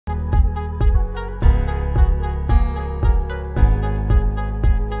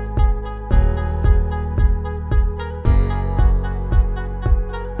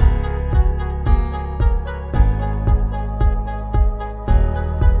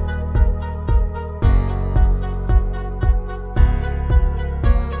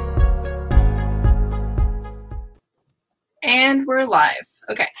we're live.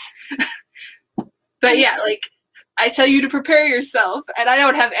 Okay. But yeah, like, I tell you to prepare yourself, and I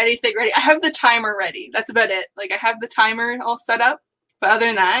don't have anything ready. I have the timer ready. That's about it. Like, I have the timer all set up. But other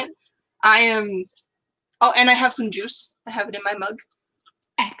than that, I am... Oh, and I have some juice. I have it in my mug.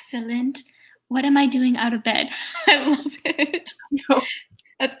 Excellent. What am I doing out of bed? I love it. No.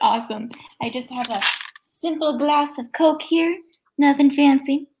 That's awesome. I just have a simple glass of Coke here. Nothing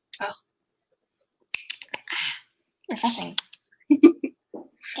fancy. Oh. Refreshing.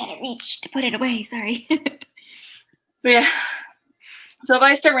 Gotta reach to put it away, sorry. But yeah. So if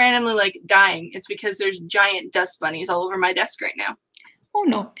I start randomly, like, dying, it's because there's giant dust bunnies all over my desk right now. Oh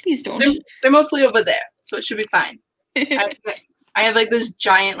no, please don't. They're mostly over there, so it should be fine. I have like, this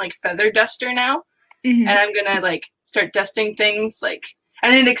giant, like, feather duster now, and I'm gonna, like, start dusting things, like,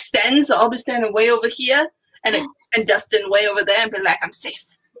 and it extends, so I'll be standing way over here, and dusting way over there, and be like, I'm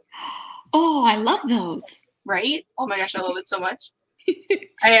safe. Oh, I love those. Right? Oh my gosh, I love it so much.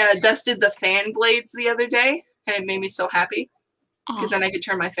 I dusted the fan blades the other day, and it made me so happy. Because then I could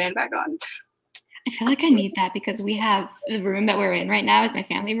turn my fan back on. I feel like I need that because we have the room that we're in right now is my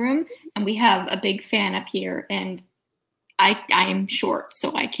family room, and we have a big fan up here, and I'm short,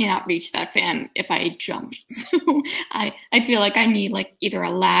 so I cannot reach that fan if I jump. So I feel like I need like either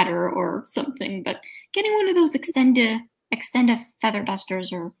a ladder or something, but getting one of those extended feather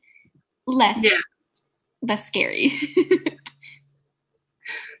dusters are less scary.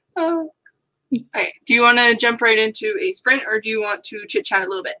 Okay. Do you want to jump right into a sprint, or do you want to chit chat a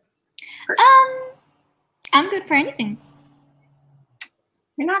little bit first? I'm good for anything.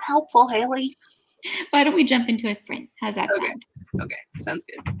 You're not helpful, Hayley. Why don't we jump into a sprint? How's that sound? Okay, sounds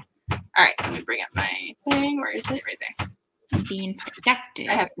good. All right, let me bring up my thing. Where is it? Right there. Being productive.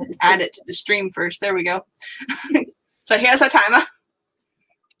 I have to add it to the stream first. There we go. So here's our timer.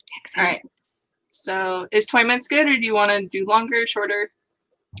 Excellent. All right. So is 20 minutes good, or do you want to do longer, shorter?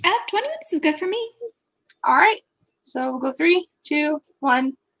 20 minutes is good for me. All right. So we'll go 3, 2,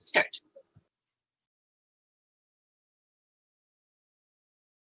 1, start.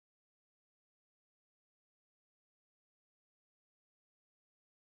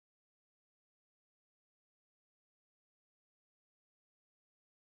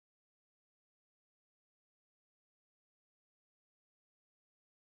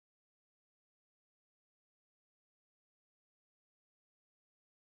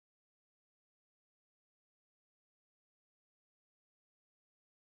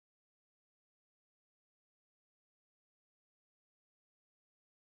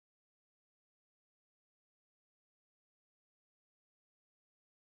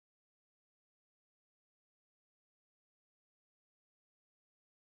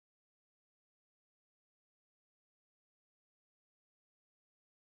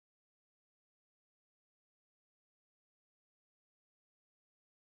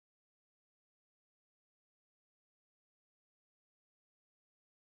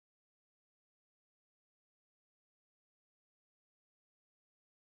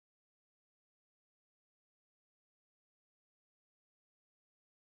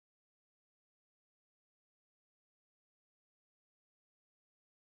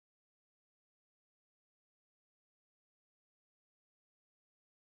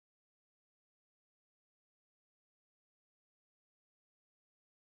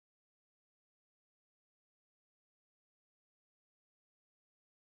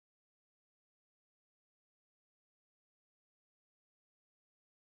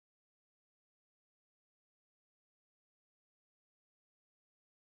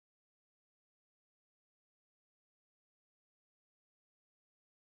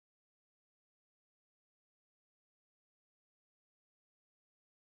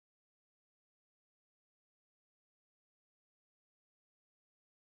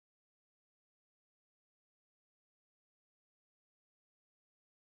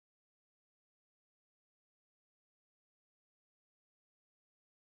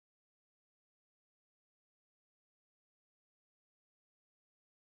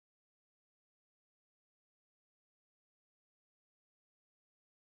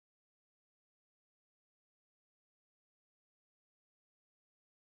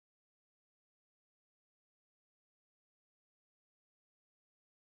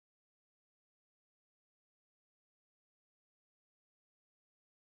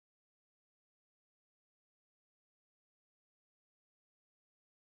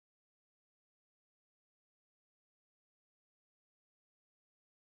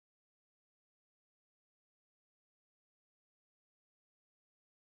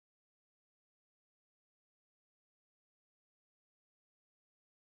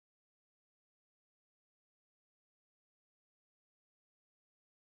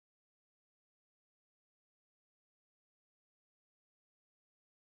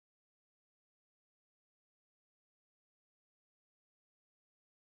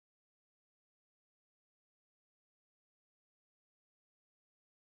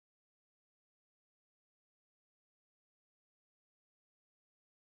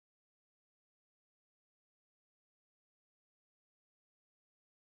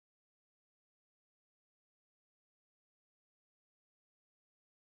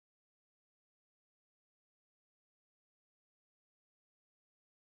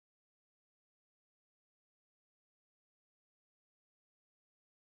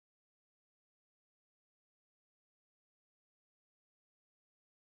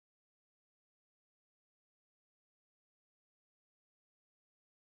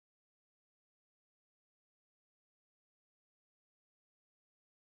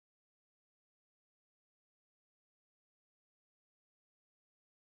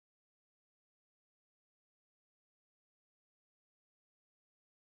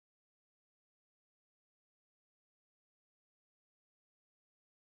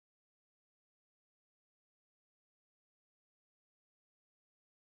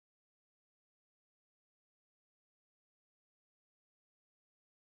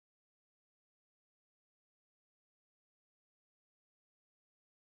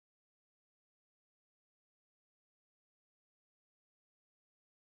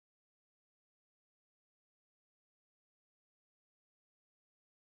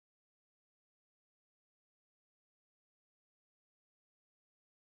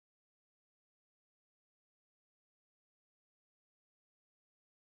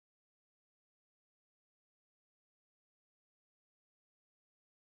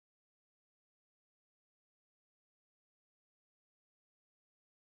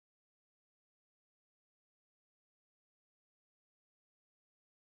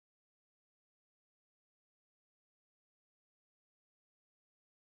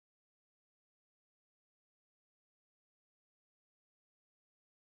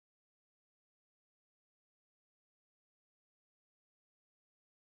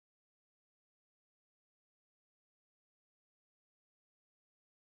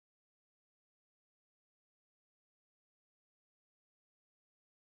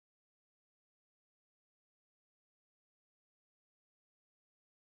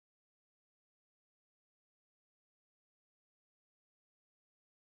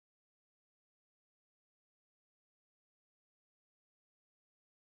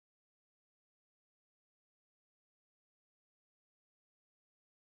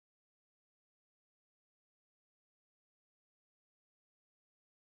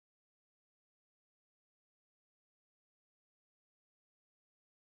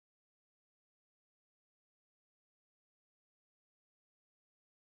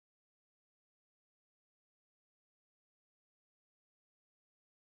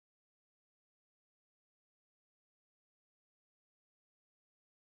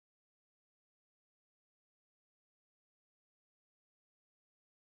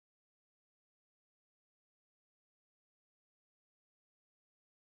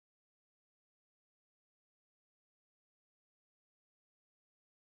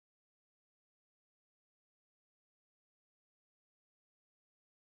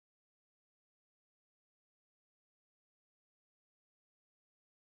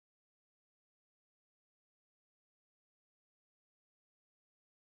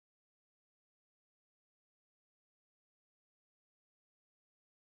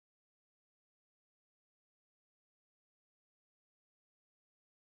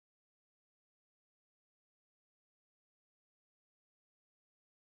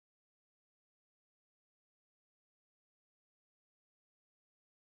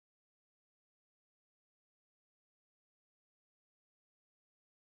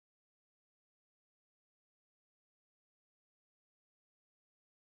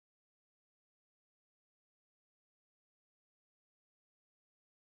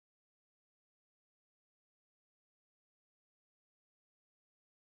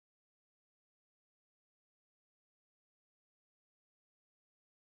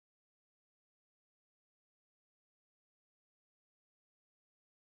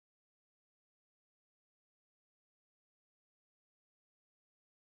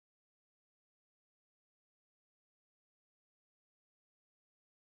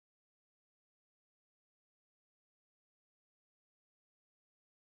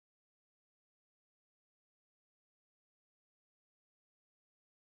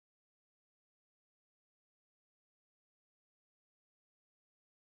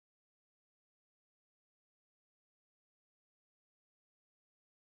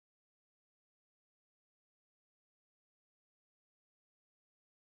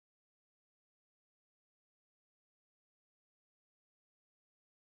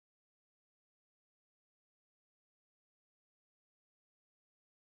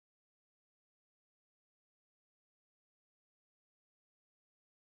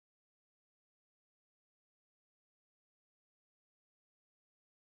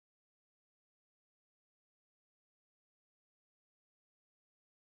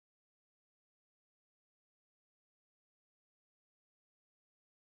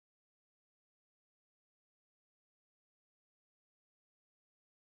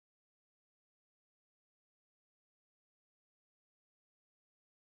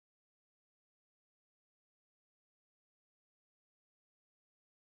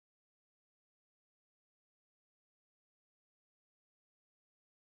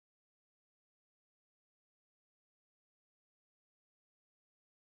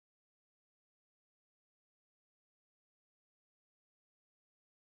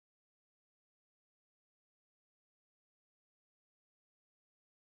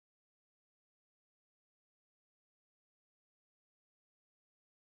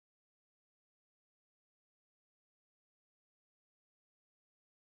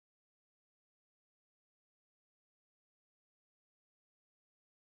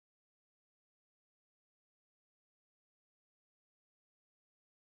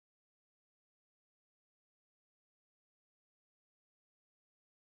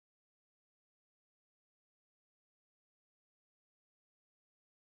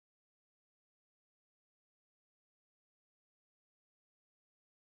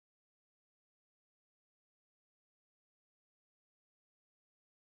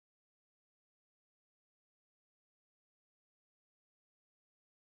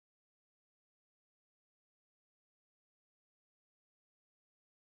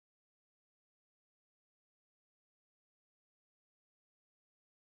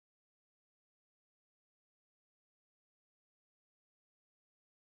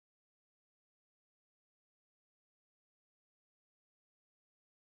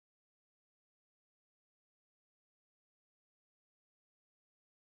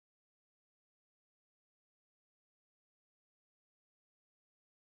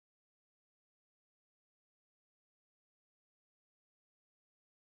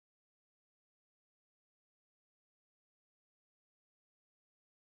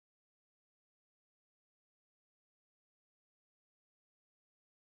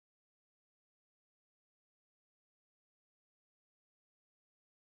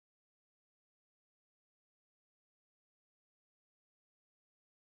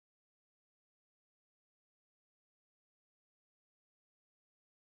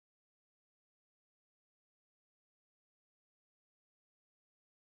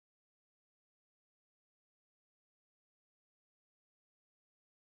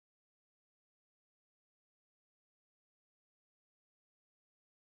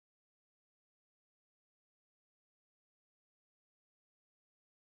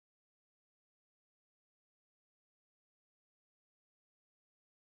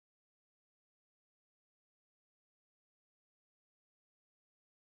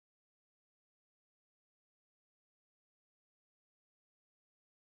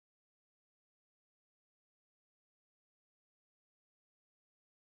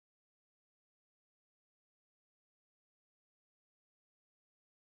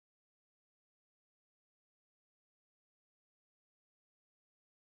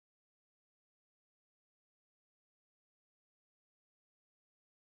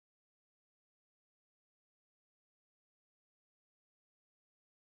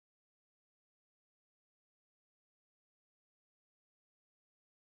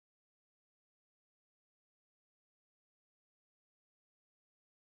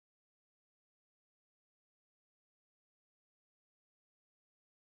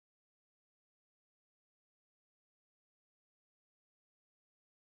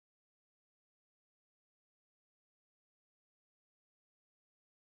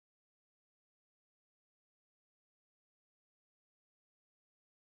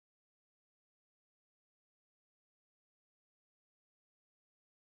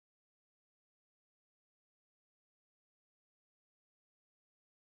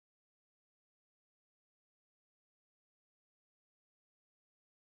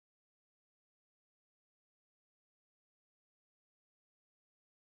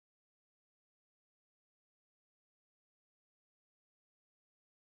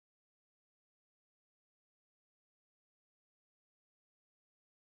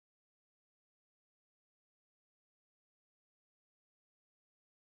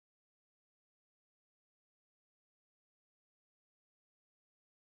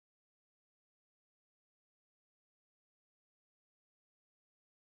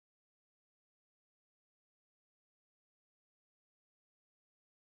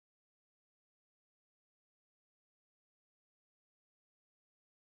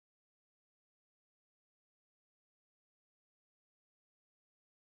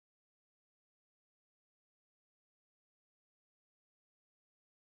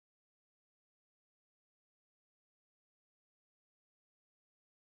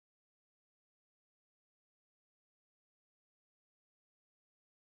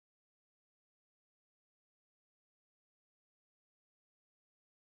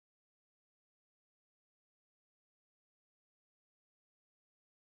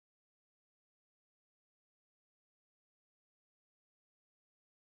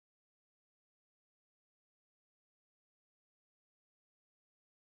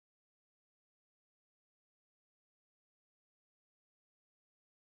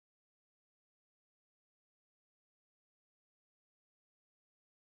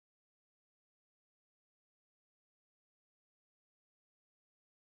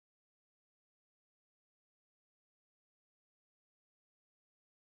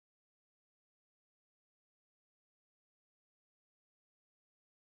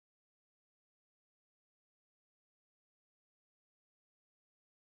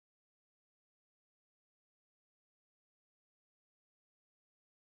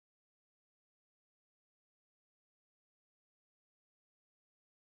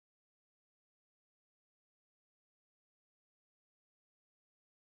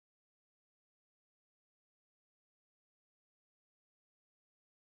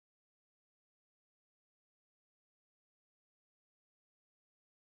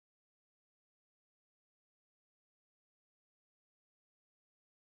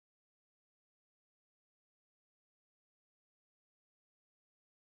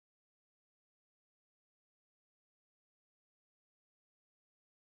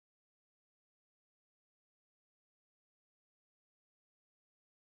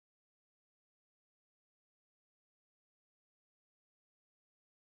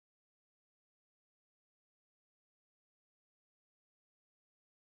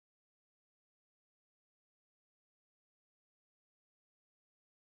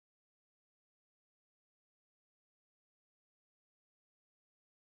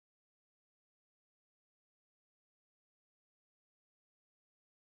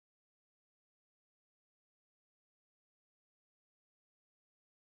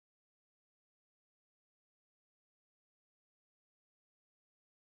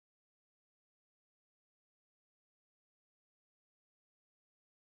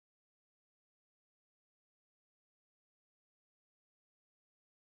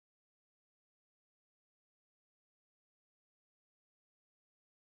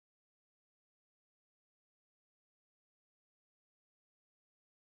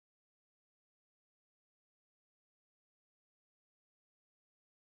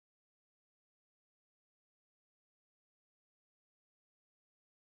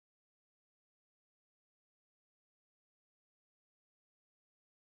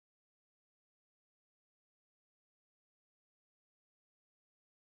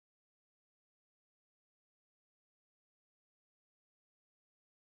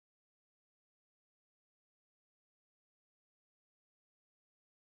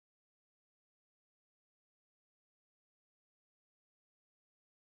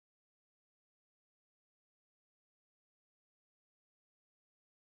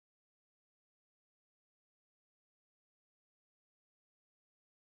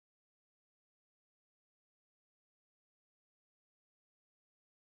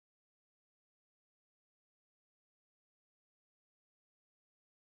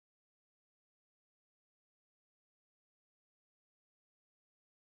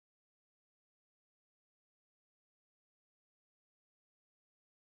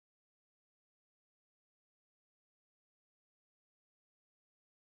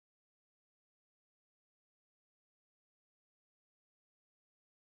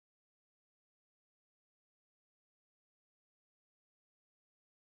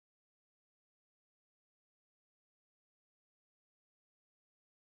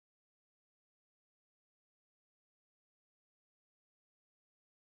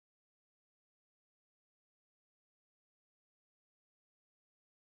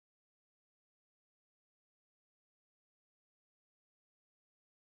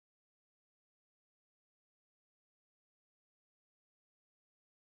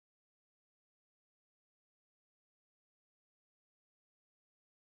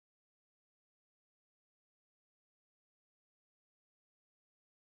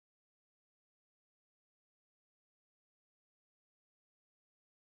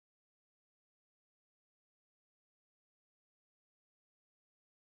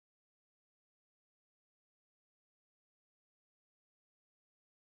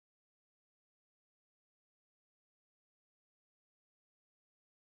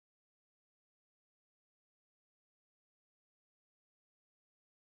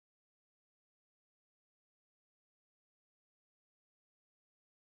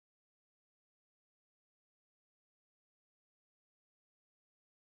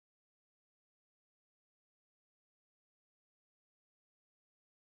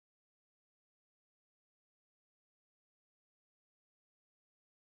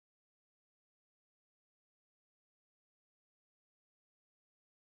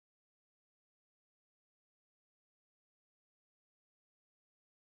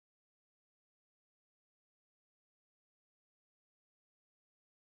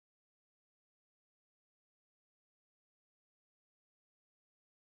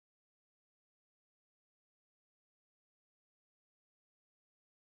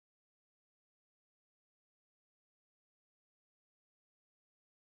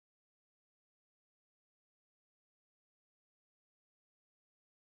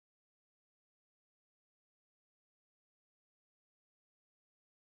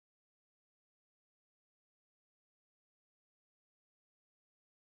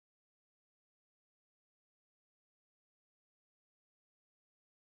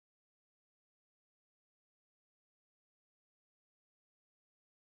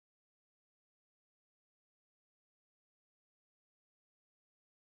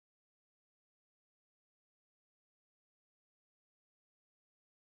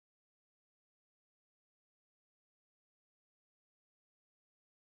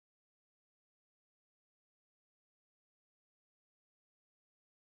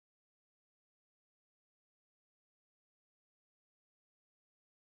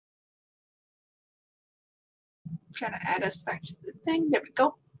 Trying to add us back to the thing. There we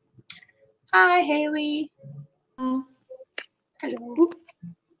go. Hi, Hayley. Oh. Hello.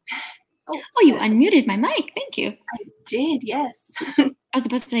 Oh, you unmuted my mic. Thank you. I did, yes. I was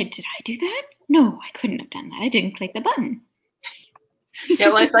supposed to say, did I do that? No, I couldn't have done that. I didn't click the button. Yeah,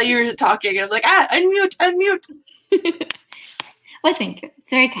 when I saw you were talking, I was like, unmute. Well, thank you.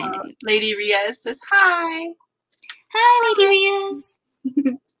 It's very kind of you. Lady Riaz says, hi. Hi, Lady Riaz.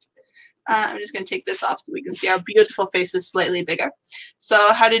 I'm just going to take this off so we can see our beautiful face is slightly bigger.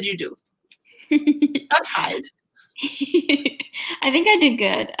 So how did you do? Not hide. I think I did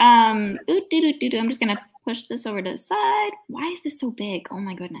good. I'm just going to push this over to the side. Why is this so big? Oh,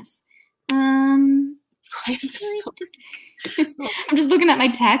 my goodness. Why is this so big? I'm just looking at my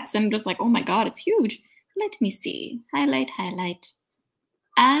text and I'm just like, oh, my God, it's huge. Let me see. Highlight.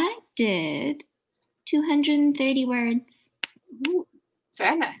 I did 230 words. Ooh,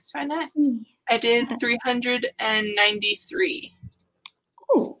 very nice. I did 393.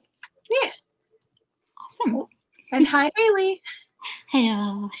 Oh. Yeah. Awesome. And hi, Hayley.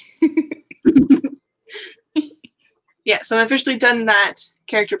 Hello. Yeah, so I'm officially done that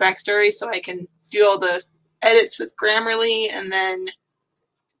character backstory, so I can do all the edits with Grammarly and then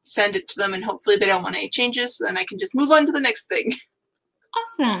send it to them, and hopefully they don't want any changes, so then I can just move on to the next thing.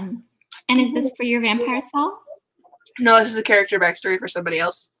 Awesome. And is this for your Vampire's Fall? No, this is a character backstory for somebody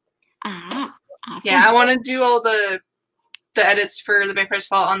else. Ah, awesome. Yeah, I want to do all the edits for the Vampire's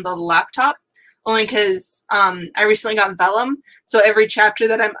Fall on the laptop, only because I recently got Vellum, so every chapter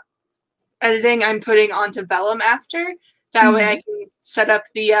that I'm editing, I'm putting onto Vellum after. That way I can set up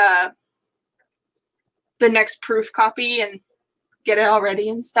the next proof copy and get it all ready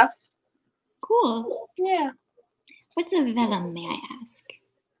and stuff. Cool. Yeah. What's a Vellum, may I ask?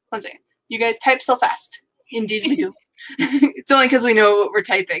 One second. You guys type so fast. Indeed we do. It's only because we know what we're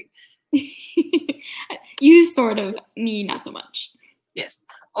typing. You sort of, me not so much. Yes.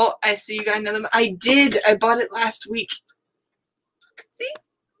 Oh, I see you got another. I did. I bought it last week. See?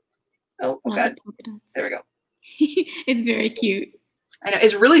 Oh God. There we go. It's very cute. I know.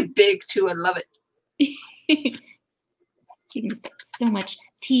 It's really big too. I love it. You can just put so much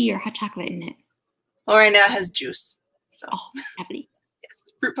tea or hot chocolate in it. Well, right now it has juice. So. Oh, lovely. Yes,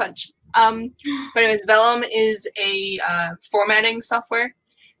 fruit punch. But anyways, Vellum is a formatting software.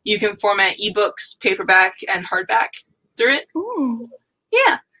 You can format ebooks, paperback, and hardback through it. Ooh.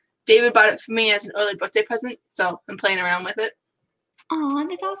 Yeah. David bought it for me as an early birthday present, so I'm playing around with it. Oh,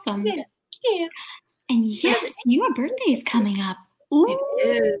 that's awesome. Yeah. And yes, your birthday is coming up. Ooh. It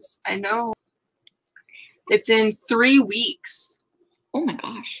is. I know. It's in 3 weeks. Oh my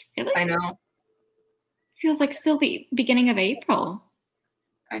gosh. Really? I know. Feels like still the beginning of April.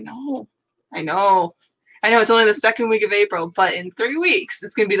 I know. It's only the second week of April, but in 3 weeks,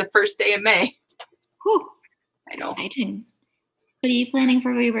 it's going to be the first day of May. Whew. I know. Exciting. What are you planning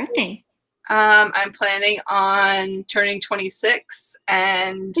for your birthday? I'm planning on turning 26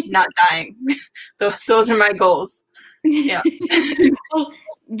 and not dying. Those are my goals. Yeah. Well,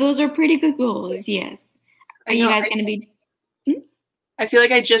 those are pretty good goals, yes. Are you guys going to be... I feel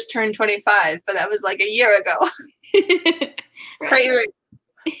like I just turned 25, but that was like a year ago. Crazy.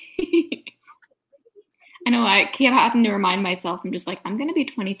 I know, I keep having to remind myself, I'm just like, I'm going to be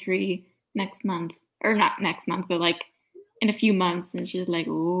 23 next month. Or not next month, but like in a few months. And it's just like,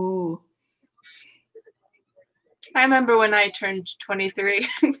 ooh. I remember when I turned 23.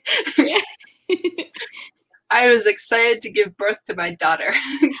 Yeah. I was excited to give birth to my daughter.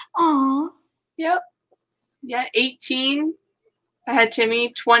 Aww. Yep. Yeah, 18, I had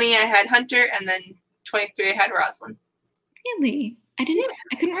Timmy. 20, I had Hunter. And then 23, I had Rosalind. Really? I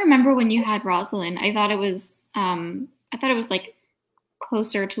couldn't remember when you had Rosalind. I thought it was like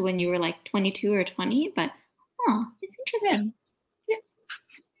closer to when you were like 22 or 20, but it's interesting. Yeah.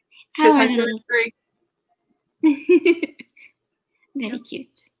 Because Hunter was 3. Very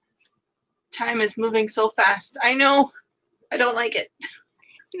cute. Time is moving so fast. I know. I don't like it.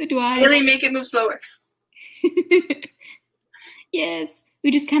 Neither do I. Really make it move slower. Yes.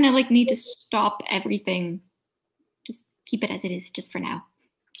 We just kind of like need to stop everything. Just keep it as it is just for now.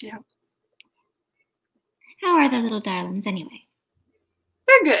 Yeah. How are the little darlings anyway?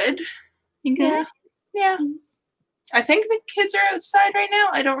 They're good. You good? Yeah. I think the kids are outside right now.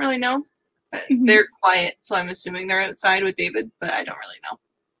 I don't really know. But they're quiet, so I'm assuming they're outside with David, but I don't really know.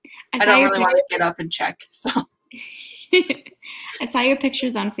 I don't really want to get up and check. So I saw your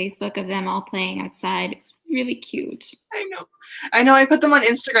pictures on Facebook of them all playing outside. It's really cute. I know. I put them on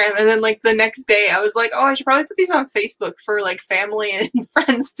Instagram, and then like the next day, I was like, "Oh, I should probably put these on Facebook for like family and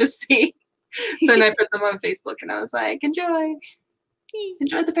friends to see." So then I put them on Facebook, and I was like, "Enjoy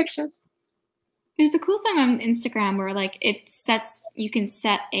the pictures." There's a cool thing on Instagram where like you can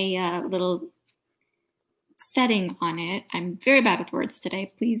set a little setting on it. I'm very bad with words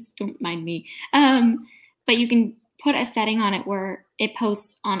today. Please don't mind me. But you can put a setting on it where it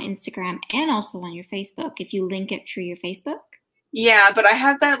posts on Instagram and also on your Facebook if you link it through your Facebook. Yeah, but I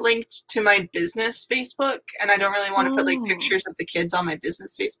have that linked to my business Facebook, and I don't really want to put like Oh. pictures of the kids on my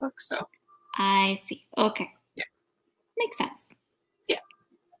business Facebook. So I see. Okay. Yeah. Makes sense. Yeah.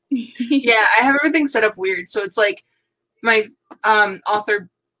 Yeah, I have everything set up weird. So it's like my author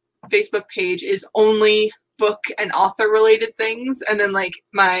Facebook page is only book and author related things, and then like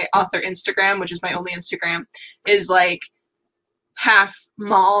my author Instagram, which is my only Instagram, is like half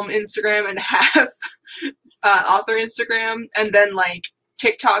mom Instagram and half author Instagram, and then like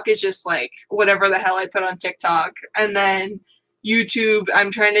TikTok is just like whatever the hell I put on TikTok, and then YouTube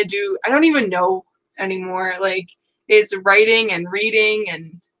I'm trying to do, I don't even know anymore, like it's writing and reading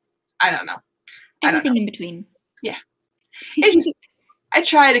and I don't know. Everything in between. Yeah. It's just, I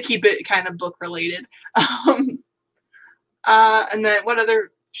try to keep it kind of book related. And then what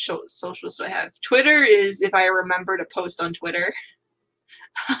other socials do I have? Twitter is if I remember to post on Twitter.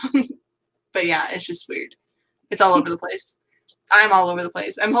 But yeah, it's just weird. It's all over the place. I'm all over the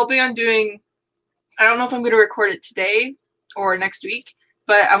place. I'm hoping I'm doing, I don't know if I'm going to record it today or next week,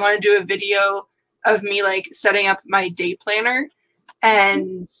 but I want to do a video of me like setting up my day planner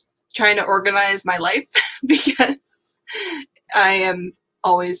and trying to organize my life because I am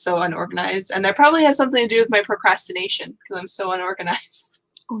always so unorganized, and that probably has something to do with my procrastination because I'm so unorganized.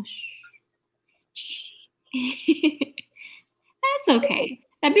 Oh, that's okay.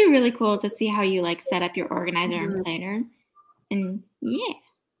 That'd be really cool to see how you like set up your organizer and planner. And yeah.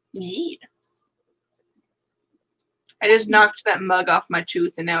 Yeah. I just knocked that mug off my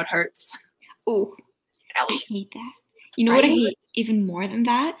tooth and now it hurts. Oh, I hate that. You know what I hate even more than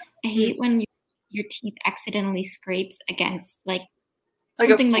that? I hate when your teeth accidentally scrapes against like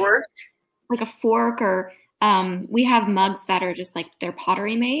something a fork? like a fork, or we have mugs that are just like they're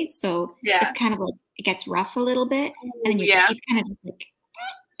pottery made, so it's kind of like it gets rough a little bit, and then your teeth kind of just like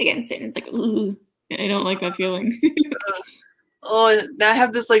against it, and it's like, ooh, I don't like that feeling. Oh, now I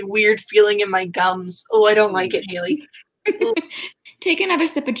have this like weird feeling in my gums. Oh, I don't like it, Hayley. Take another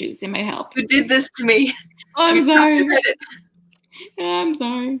sip of juice. It might help. Who did this to me? Oh, I'm sorry. I'm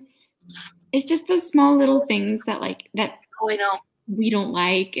sorry. It's just those small little things that like that. Oh, I know. We don't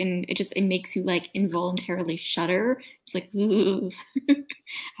like, and it makes you like involuntarily shudder. It's like, ooh.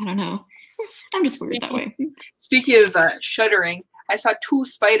 I don't know. I'm just weird that way. Speaking of shuddering, I saw 2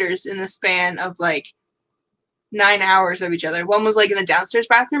 spiders in the span of like 9 hours of each other. One was like in the downstairs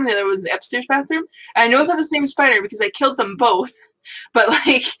bathroom, the other was in the upstairs bathroom. And I know it's not the same spider because I killed them both. But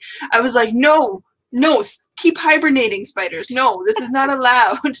like, I was like, no, keep hibernating, spiders. No, this is not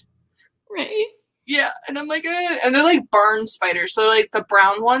allowed. Right. Yeah, and I'm like, and they're like barn spiders, so they're like the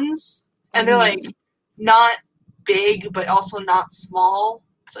brown ones, and they're like not big, but also not small.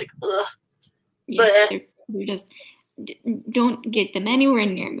 It's like, ugh. Yeah, they're just don't get them anywhere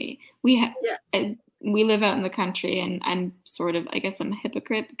near me. We live out in the country, and I'm sort of, I guess I'm a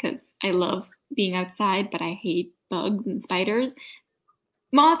hypocrite because I love being outside, but I hate bugs and spiders,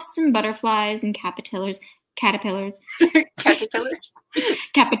 moths and butterflies and caterpillars. Caterpillars.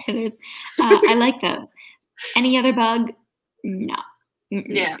 Caterpillars. I like those. Any other bug? No. Mm-mm.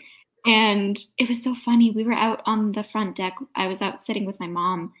 Yeah. And it was so funny. We were out on the front deck. I was out sitting with my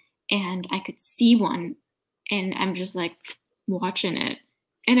mom, and I could see one, and I'm just like watching it.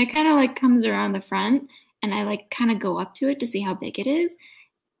 And it kind of like comes around the front, and I like kind of go up to it to see how big it is.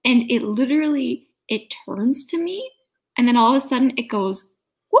 And it literally, it turns to me, and then all of a sudden it goes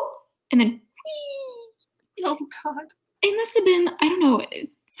whoop, and then whee. Oh God. It must have been, I don't know,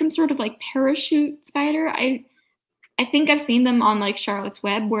 some sort of like parachute spider. I think I've seen them on like Charlotte's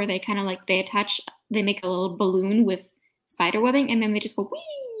Web where they kind of like they make a little balloon with spider webbing, and then they just go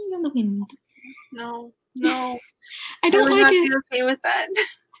whee on the wind. No. I don't like it. Okay with that.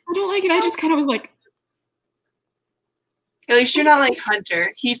 I don't like it. I just kind of was like. At least you're not like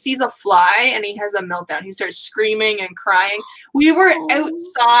Hunter. He sees a fly and he has a meltdown. He starts screaming and crying. We were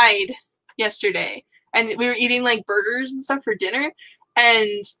outside yesterday, and we were eating like burgers and stuff for dinner,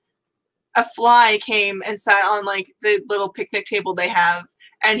 and a fly came and sat on like the little picnic table they have,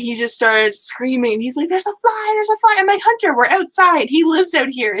 and he just started screaming. He's like, there's a fly. I'm like, Hunter, we're outside. He lives out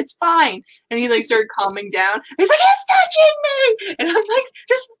here. It's fine. And he like started calming down. He's like, it's touching me. And I'm like,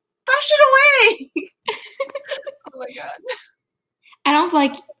 just brush it away. Oh my God. I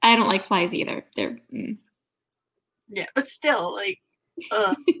don't like flies either. They're Yeah, but still, like,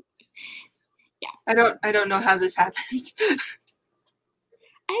 yeah. I don't know how this happened.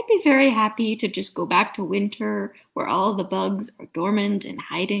 I'd be very happy to just go back to winter where all the bugs are dormant and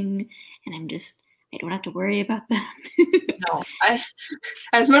hiding, and I don't have to worry about them. No,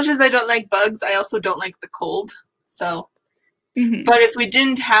 as much as I don't like bugs, I also don't like the cold. So, but if we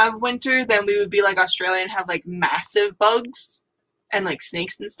didn't have winter, then we would be like Australia and have like massive bugs and like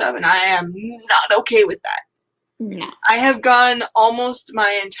snakes and stuff, and I am not okay with that. No. I have gone almost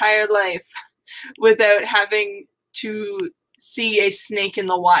my entire life without having to see a snake in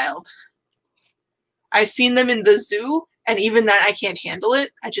the wild. I've seen them in the zoo, and even that I can't handle it.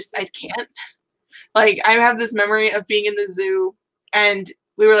 I can't. Like, I have this memory of being in the zoo, and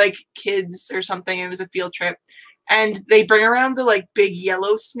we were like kids or something. It was a field trip, and they bring around the like big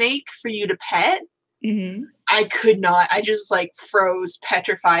yellow snake for you to pet. Mm-hmm. I could not. I just like froze,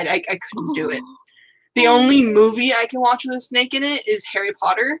 petrified. I couldn't do it. The only movie I can watch with a snake in it is Harry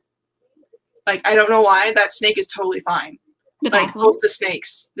Potter. Like, I don't know why. That snake is totally fine. Like, both the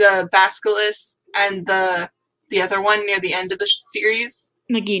snakes. The Basilisk and the other one near the end of the series.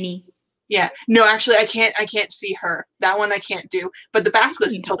 Nagini. Yeah. No, actually, I can't see her. That one I can't do. But the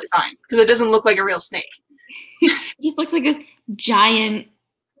Basilisk is totally fine. Because it doesn't look like a real snake. It just looks like this giant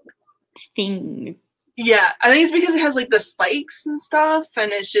thing. Yeah. I think it's because it has, like, the spikes and stuff.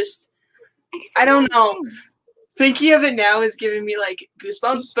 And it's just... I don't know. Thinking of it now is giving me like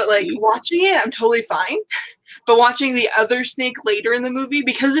goosebumps, but like watching it, I'm totally fine. But watching the other snake later in the movie,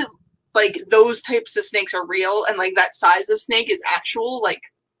 because it like those types of snakes are real and like that size of snake is actual like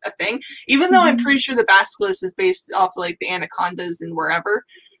a thing. Even though I'm pretty sure the Basilisk is based off like the anacondas and wherever.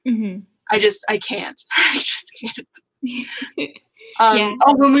 I can't. I just can't.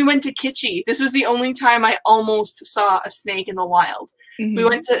 Oh, when we went to Kitschy, this was the only time I almost saw a snake in the wild. We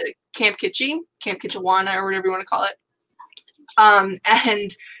went to Camp Kitschy, Camp Kitchawana, or whatever you want to call it.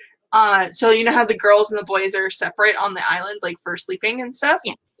 So you know how the girls and the boys are separate on the island, like for sleeping and stuff?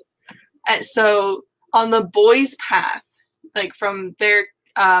 Yeah. And so on the boys' path, like from their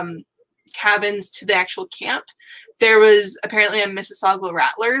cabins to the actual camp, there was apparently a Mississauga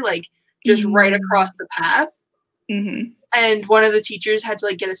rattler, like just right across the path. And one of the teachers had to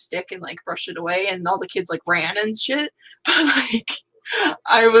like get a stick and like brush it away, and all the kids like ran and shit. But like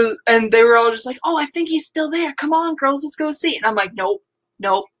and they were all just like, "Oh, I think he's still there. Come on, girls, let's go see." And I'm like, "Nope,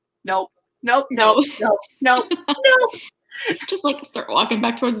 nope, nope, nope, nope, nope, nope, nope." Just like start walking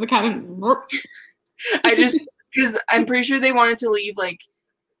back towards the cabin. Because I'm pretty sure they wanted to leave. Like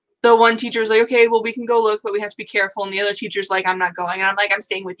the one teacher's like, "Okay, well we can go look, but we have to be careful." And the other teacher's like, "I'm not going." And I'm like, "I'm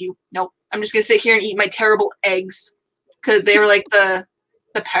staying with you. Nope, I'm just gonna sit here and eat my terrible eggs." Because they were like the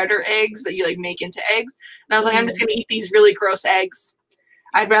powder eggs that you like make into eggs. And I was like, I'm just gonna eat these really gross eggs.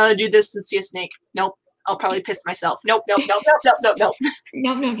 I'd rather do this than see a snake. Nope. I'll probably piss myself. Nope, nope, nope, nope, nope, nope,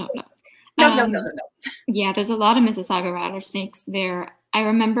 nope. No. No. Yeah, there's a lot of Mississauga rattlesnakes there. I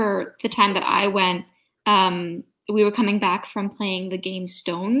remember the time that I went, we were coming back from playing the game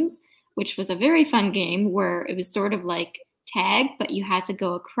Stones, which was a very fun game where it was sort of like tag, but you had to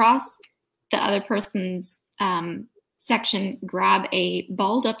go across the other person's section, grab a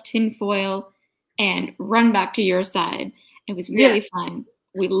balled up tinfoil, and run back to your side. It was really fun.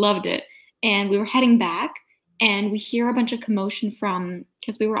 We loved it. And we were heading back, and we hear a bunch of commotion from,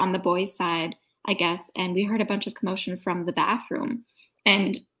 because we were on the boys' side, I guess, and we heard a bunch of commotion from the bathroom.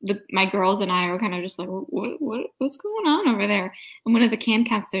 And my girls and I are kind of just like, what's going on over there? And one of the camp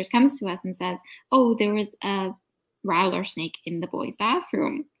counselors comes to us and says, "Oh, there was a rattler snake in the boys'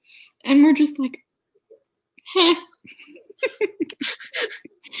 bathroom." And we're just like, huh.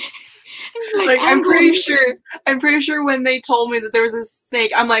 I'm pretty sure when they told me that there was a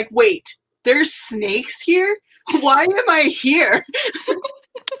snake, I'm like, wait, there's snakes here? Why am I here?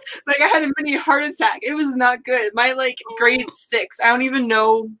 Like, I had a mini heart attack. It was not good. My like grade 6, I don't even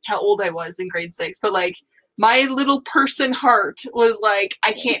know how old I was in grade 6, but like my little person heart was like,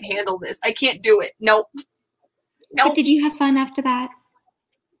 I can't handle this. I can't do it. Nope. But did you have fun after that?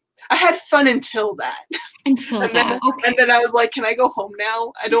 I had fun until that. Okay. And then I was like, can I go home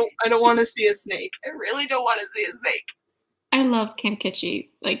now? I don't want to see a snake. I really don't want to see a snake. I loved Camp Kitschy.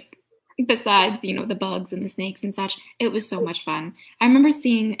 Like, besides, the bugs and the snakes and such, it was so much fun. I remember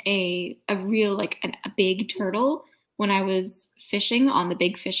seeing a real, like, a big turtle when I was fishing on the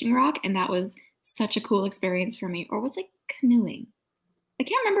big fishing rock, and that was such a cool experience for me. Or was it canoeing? I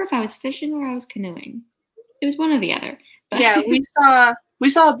can't remember if I was fishing or I was canoeing. It was one or the other. But yeah, we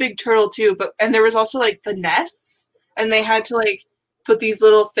saw a big turtle too, and there was also like the nests, and they had to like put these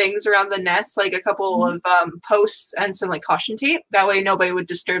little things around the nest, like a couple of posts and some like caution tape. That way nobody would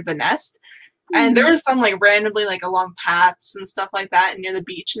disturb the nest. And there was some like randomly like along paths and stuff like that and near the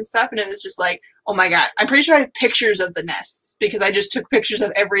beach and stuff. And it was just like, oh my God. I'm pretty sure I have pictures of the nests because I just took pictures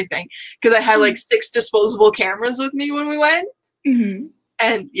of everything. Because I had like 6 disposable cameras with me when we went. Mm-hmm.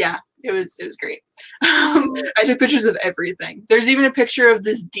 And yeah, it was great. I took pictures of everything. There's even a picture of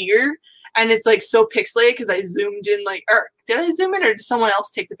this deer. And it's like so pixelated because I zoomed in like, or did I zoom in or did someone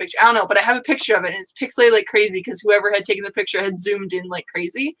else take the picture? I don't know, but I have a picture of it and it's pixelated like crazy because whoever had taken the picture had zoomed in like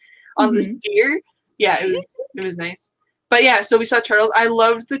crazy on this deer. Yeah, it was nice. But yeah, so we saw turtles. I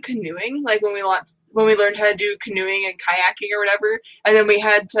loved the canoeing, like when we learned how to do canoeing and kayaking or whatever, and then we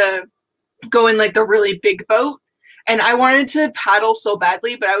had to go in like the really big boat. And I wanted to paddle so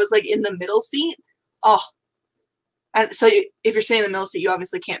badly, but I was like in the middle seat. Oh. And so if you're sitting in the middle seat, you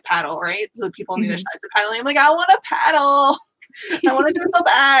obviously can't paddle, right? So the people on the other sides are paddling. I'm like, I want to paddle. I want to do it so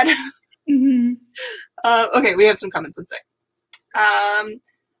bad. Okay, we have some comments. Let's say.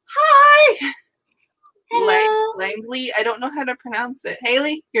 Hi. Langley. I don't know how to pronounce it.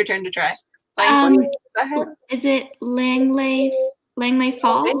 Hayley, your turn to try. Langley. Is it Langley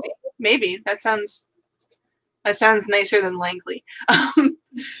Fall? Maybe. That sounds nicer than Langley.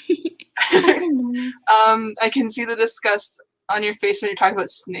 I can see the disgust on your face when you're talking about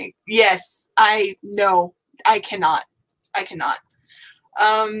snake. Yes, I know. I cannot.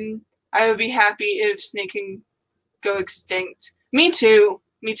 I would be happy if snake can go extinct. Me too.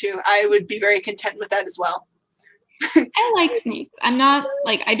 I would be very content with that as well. I like snakes. I'm not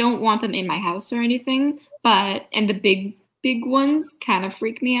like, I don't want them in my house or anything, and the big ones kind of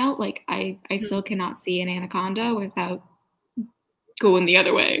freak me out. Like I still cannot see an anaconda without going the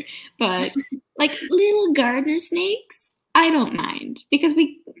other way. But like little garter snakes, I don't mind because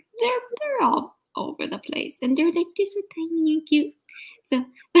they're all over the place and they're so tiny and cute. So,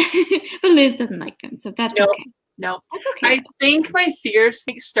 but Liz doesn't like them, so that's okay. No, that's okay. I think my fear of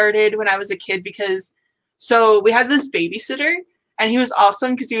snakes started when I was a kid because so we had this babysitter and he was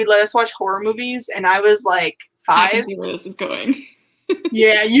awesome because he would let us watch horror movies and I was like 5. I can see where this is going.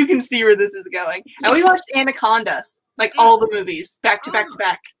 Yeah, you can see where this is going. And we watched Anaconda, like all the movies, back to back to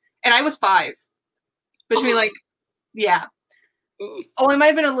back. And I was 5. Between yeah. Oh, I might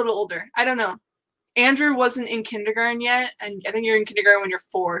have been a little older. I don't know. Andrew wasn't in kindergarten yet, and I think you're in kindergarten when you're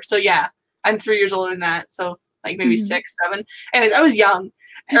 4. So yeah, I'm 3 years older than that. So like maybe 6, 7. Anyways, I was young,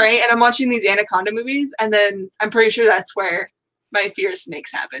 right? And I'm watching these Anaconda movies, and then I'm pretty sure that's where my fear of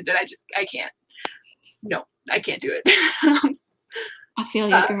snakes happened, and I can't. No, I can't do it. I feel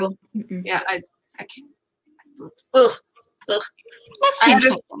you, girl. Yeah, I can't. Ugh. I had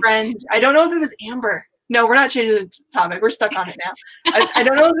a friend. I don't know if it was Amber. No, we're not changing the topic. We're stuck on it now. I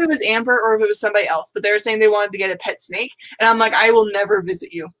don't know if it was Amber or if it was somebody else, but they were saying they wanted to get a pet snake, and I'm like, I will never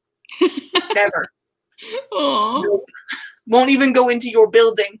visit you. Never. Nope. Won't even go into your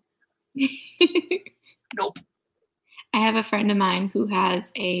building. Nope. I have a friend of mine who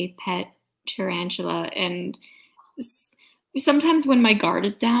has a pet tarantula, and sometimes when my guard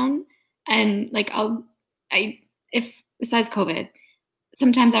is down, and like if besides COVID,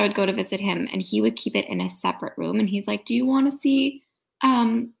 sometimes I would go to visit him, and he would keep it in a separate room, and he's like, "Do you want to see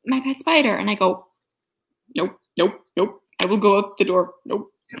my pet spider?" And I go, "Nope. I will go out the door.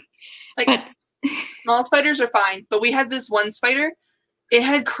 Nope." But small spiders are fine, but we had this one spider. It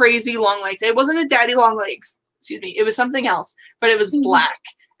had crazy long legs. It wasn't a daddy long legs. Excuse me. It was something else, but it was black.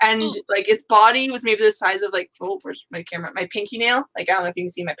 And like its body was maybe the size of like, oh, where's my camera? My pinky nail. Like, I don't know if you can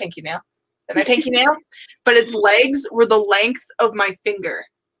see my pinky nail. My pinky nail. But its legs were the length of my finger.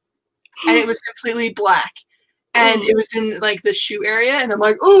 And it was completely black. And it was in like the shoe area. And I'm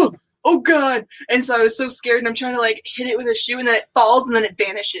like, oh God. And so I was so scared, and I'm trying to like hit it with a shoe, and then it falls, and then it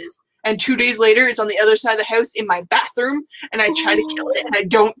vanishes. And 2 days later, it's on the other side of the house in my bathroom, and I try to kill it, and I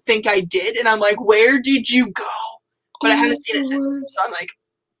don't think I did. And I'm like, where did you go? But I haven't seen it since. So I'm like,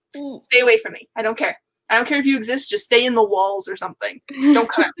 stay away from me. I don't care. I don't care if you exist. Just stay in the walls or something. Don't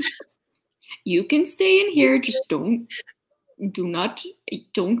come out. You can stay in here. Just don't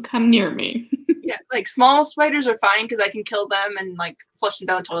come near me. Yeah, like small spiders are fine because I can kill them and like flush them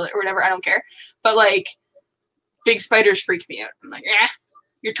down the toilet or whatever. I don't care. But like big spiders freak me out. I'm like,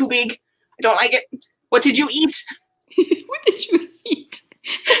 you're too big. I don't like it. What did you eat? What did you eat?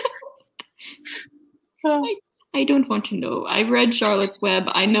 I don't want to know. I've read Charlotte's Web.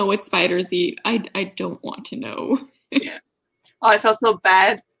 I know what spiders eat. I don't want to know. Yeah. Oh, I felt so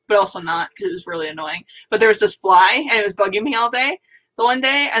bad, but also not because it was really annoying. But there was this fly, and it was bugging me all day. The one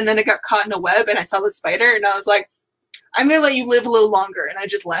day, and then it got caught in a web, and I saw the spider, and I was like, I'm gonna let you live a little longer, and I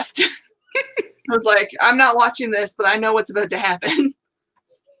just left. I was like, I'm not watching this, but I know what's about to happen.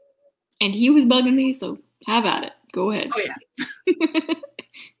 And he was bugging me, so have at it. Go ahead. Oh yeah.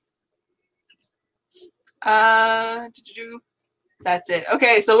 That's it.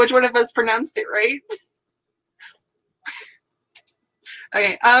 Okay, so which one of us pronounced it right?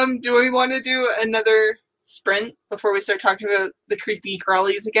 Okay, do we want to do another sprint before we start talking about the creepy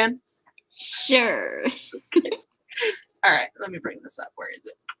crawlies again? Sure. Okay. All right, let me bring this up. Where is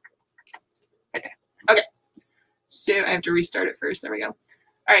it? Right there. Okay. So I have to restart it first. There we go.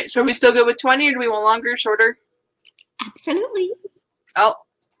 All right, so are we still good with 20, or do we want longer, shorter? Absolutely. Oh,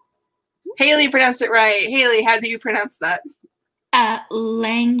 Hayley pronounced it right. Hayley, how do you pronounce that?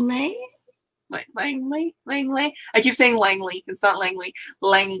 Langley. Langley? I keep saying Langley. It's not Langley.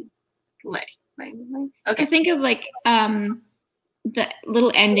 Langley. Okay. So think of like the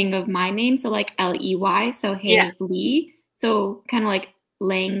little ending of my name, so like Ley, so Hayley. Yeah. So kind of like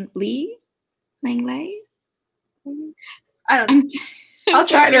Langley. I don't know. I'll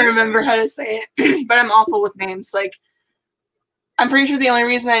try to remember how to say it, but I'm awful with names. Like, I'm pretty sure the only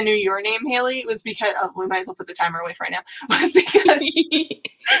reason I knew your name, Hayley, was because we might as well put the timer away for right now. Was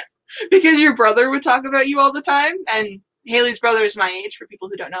because your brother would talk about you all the time, and Hayley's brother is my age for people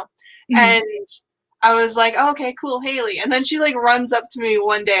who don't know. Mm-hmm. And I was like, oh, okay, cool, Hayley. And then she like runs up to me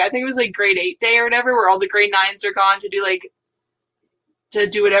one day. I think it was like grade 8 day or whatever, where all the grade 9s are gone to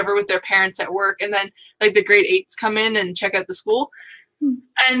do whatever with their parents at work, and then like the grade 8s come in and check out the school.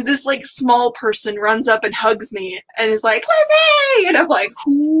 And this like small person runs up and hugs me and is like, Lizzie! And I'm like,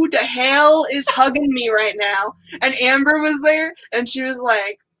 who the hell is hugging me right now? And Amber was there, and she was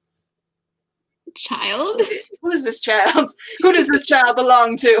like, child? Who is this child? Who does this child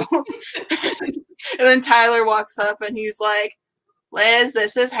belong to? And then Tyler walks up and he's like, Liz,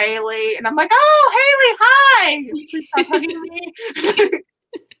 this is Hayley. And I'm like, oh, Hayley, hi! Please stop hugging me.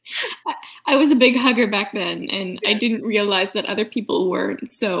 I was a big hugger back then, and I didn't realize that other people weren't.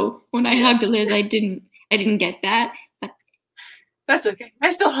 So when I hugged Liz, I didn't get that. But that's okay. I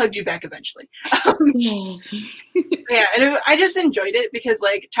still hugged you back eventually. Yeah, and I just enjoyed it because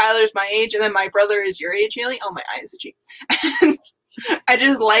like Tyler's my age, and then my brother is your age, Hayley. Oh, my eye is itchy. And I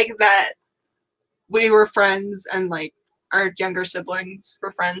just like that we were friends, and like our younger siblings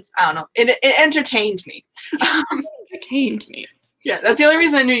were friends. I don't know. It entertained me. Entertained me. Yeah, that's the only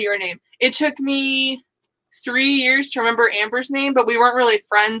reason I knew your name. It took me 3 years to remember Amber's name, but we weren't really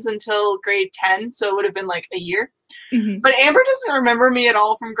friends until grade 10, so it would have been like a year. Mm-hmm. But Amber doesn't remember me at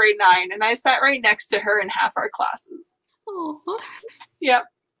all from grade 9, and I sat right next to her in half our classes. Aww. Yep.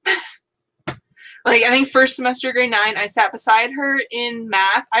 Like, I think first semester grade 9, I sat beside her in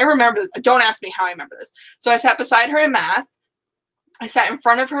math. I remember this. Don't ask me how I remember this. So I sat beside her in math. I sat in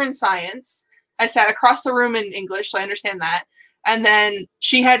front of her in science. I sat across the room in English, so I understand that. And then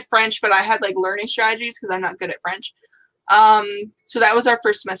she had French, but I had like learning strategies because I'm not good at French. So that was our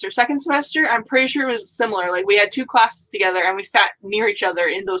first semester. Second semester, I'm pretty sure it was similar. Like we had 2 classes together and we sat near each other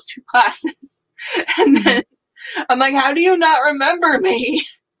in those 2 classes. And then I'm like, how do you not remember me?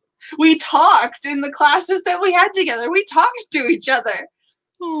 We talked in the classes that we had together. We talked to each other.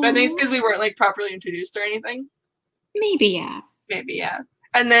 But I think it's because we weren't like properly introduced or anything. Maybe, yeah. Maybe, yeah.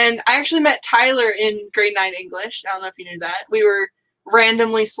 And then I actually met Tyler in grade 9 English. I don't know if you knew that. We were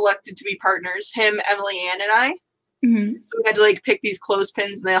randomly selected to be partners, him, Emily Ann, and I. Mm-hmm. So we had to like pick these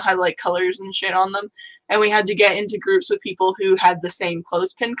clothespins, and they all had like colors and shit on them. And we had to get into groups with people who had the same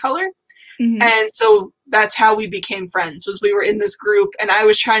clothespin color. Mm-hmm. And so that's how we became friends, was we were in this group, and I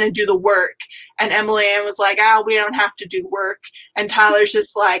was trying to do the work. And Emily Ann was like, we don't have to do work. And Tyler's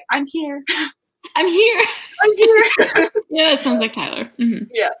just like, I'm here. I'm here. I'm here. Yeah, that sounds like Tyler. Mm-hmm.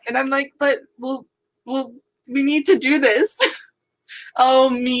 Yeah, and I'm like, but we need to do this. Oh,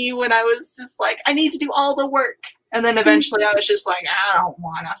 me when I was just like, I need to do all the work, and then eventually I was just like, I don't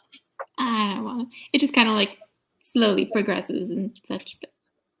wanna. It just kind of like slowly progresses and such. But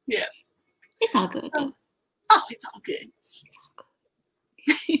yeah, it's all good. Though. Oh, it's all good.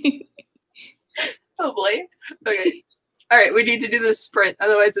 Oh boy. Okay. All right, we need to do this sprint.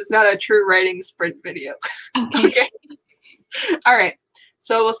 Otherwise, it's not a true writing sprint video. Okay. All right.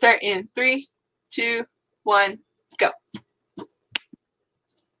 So we'll start in 3, 2, 1, go.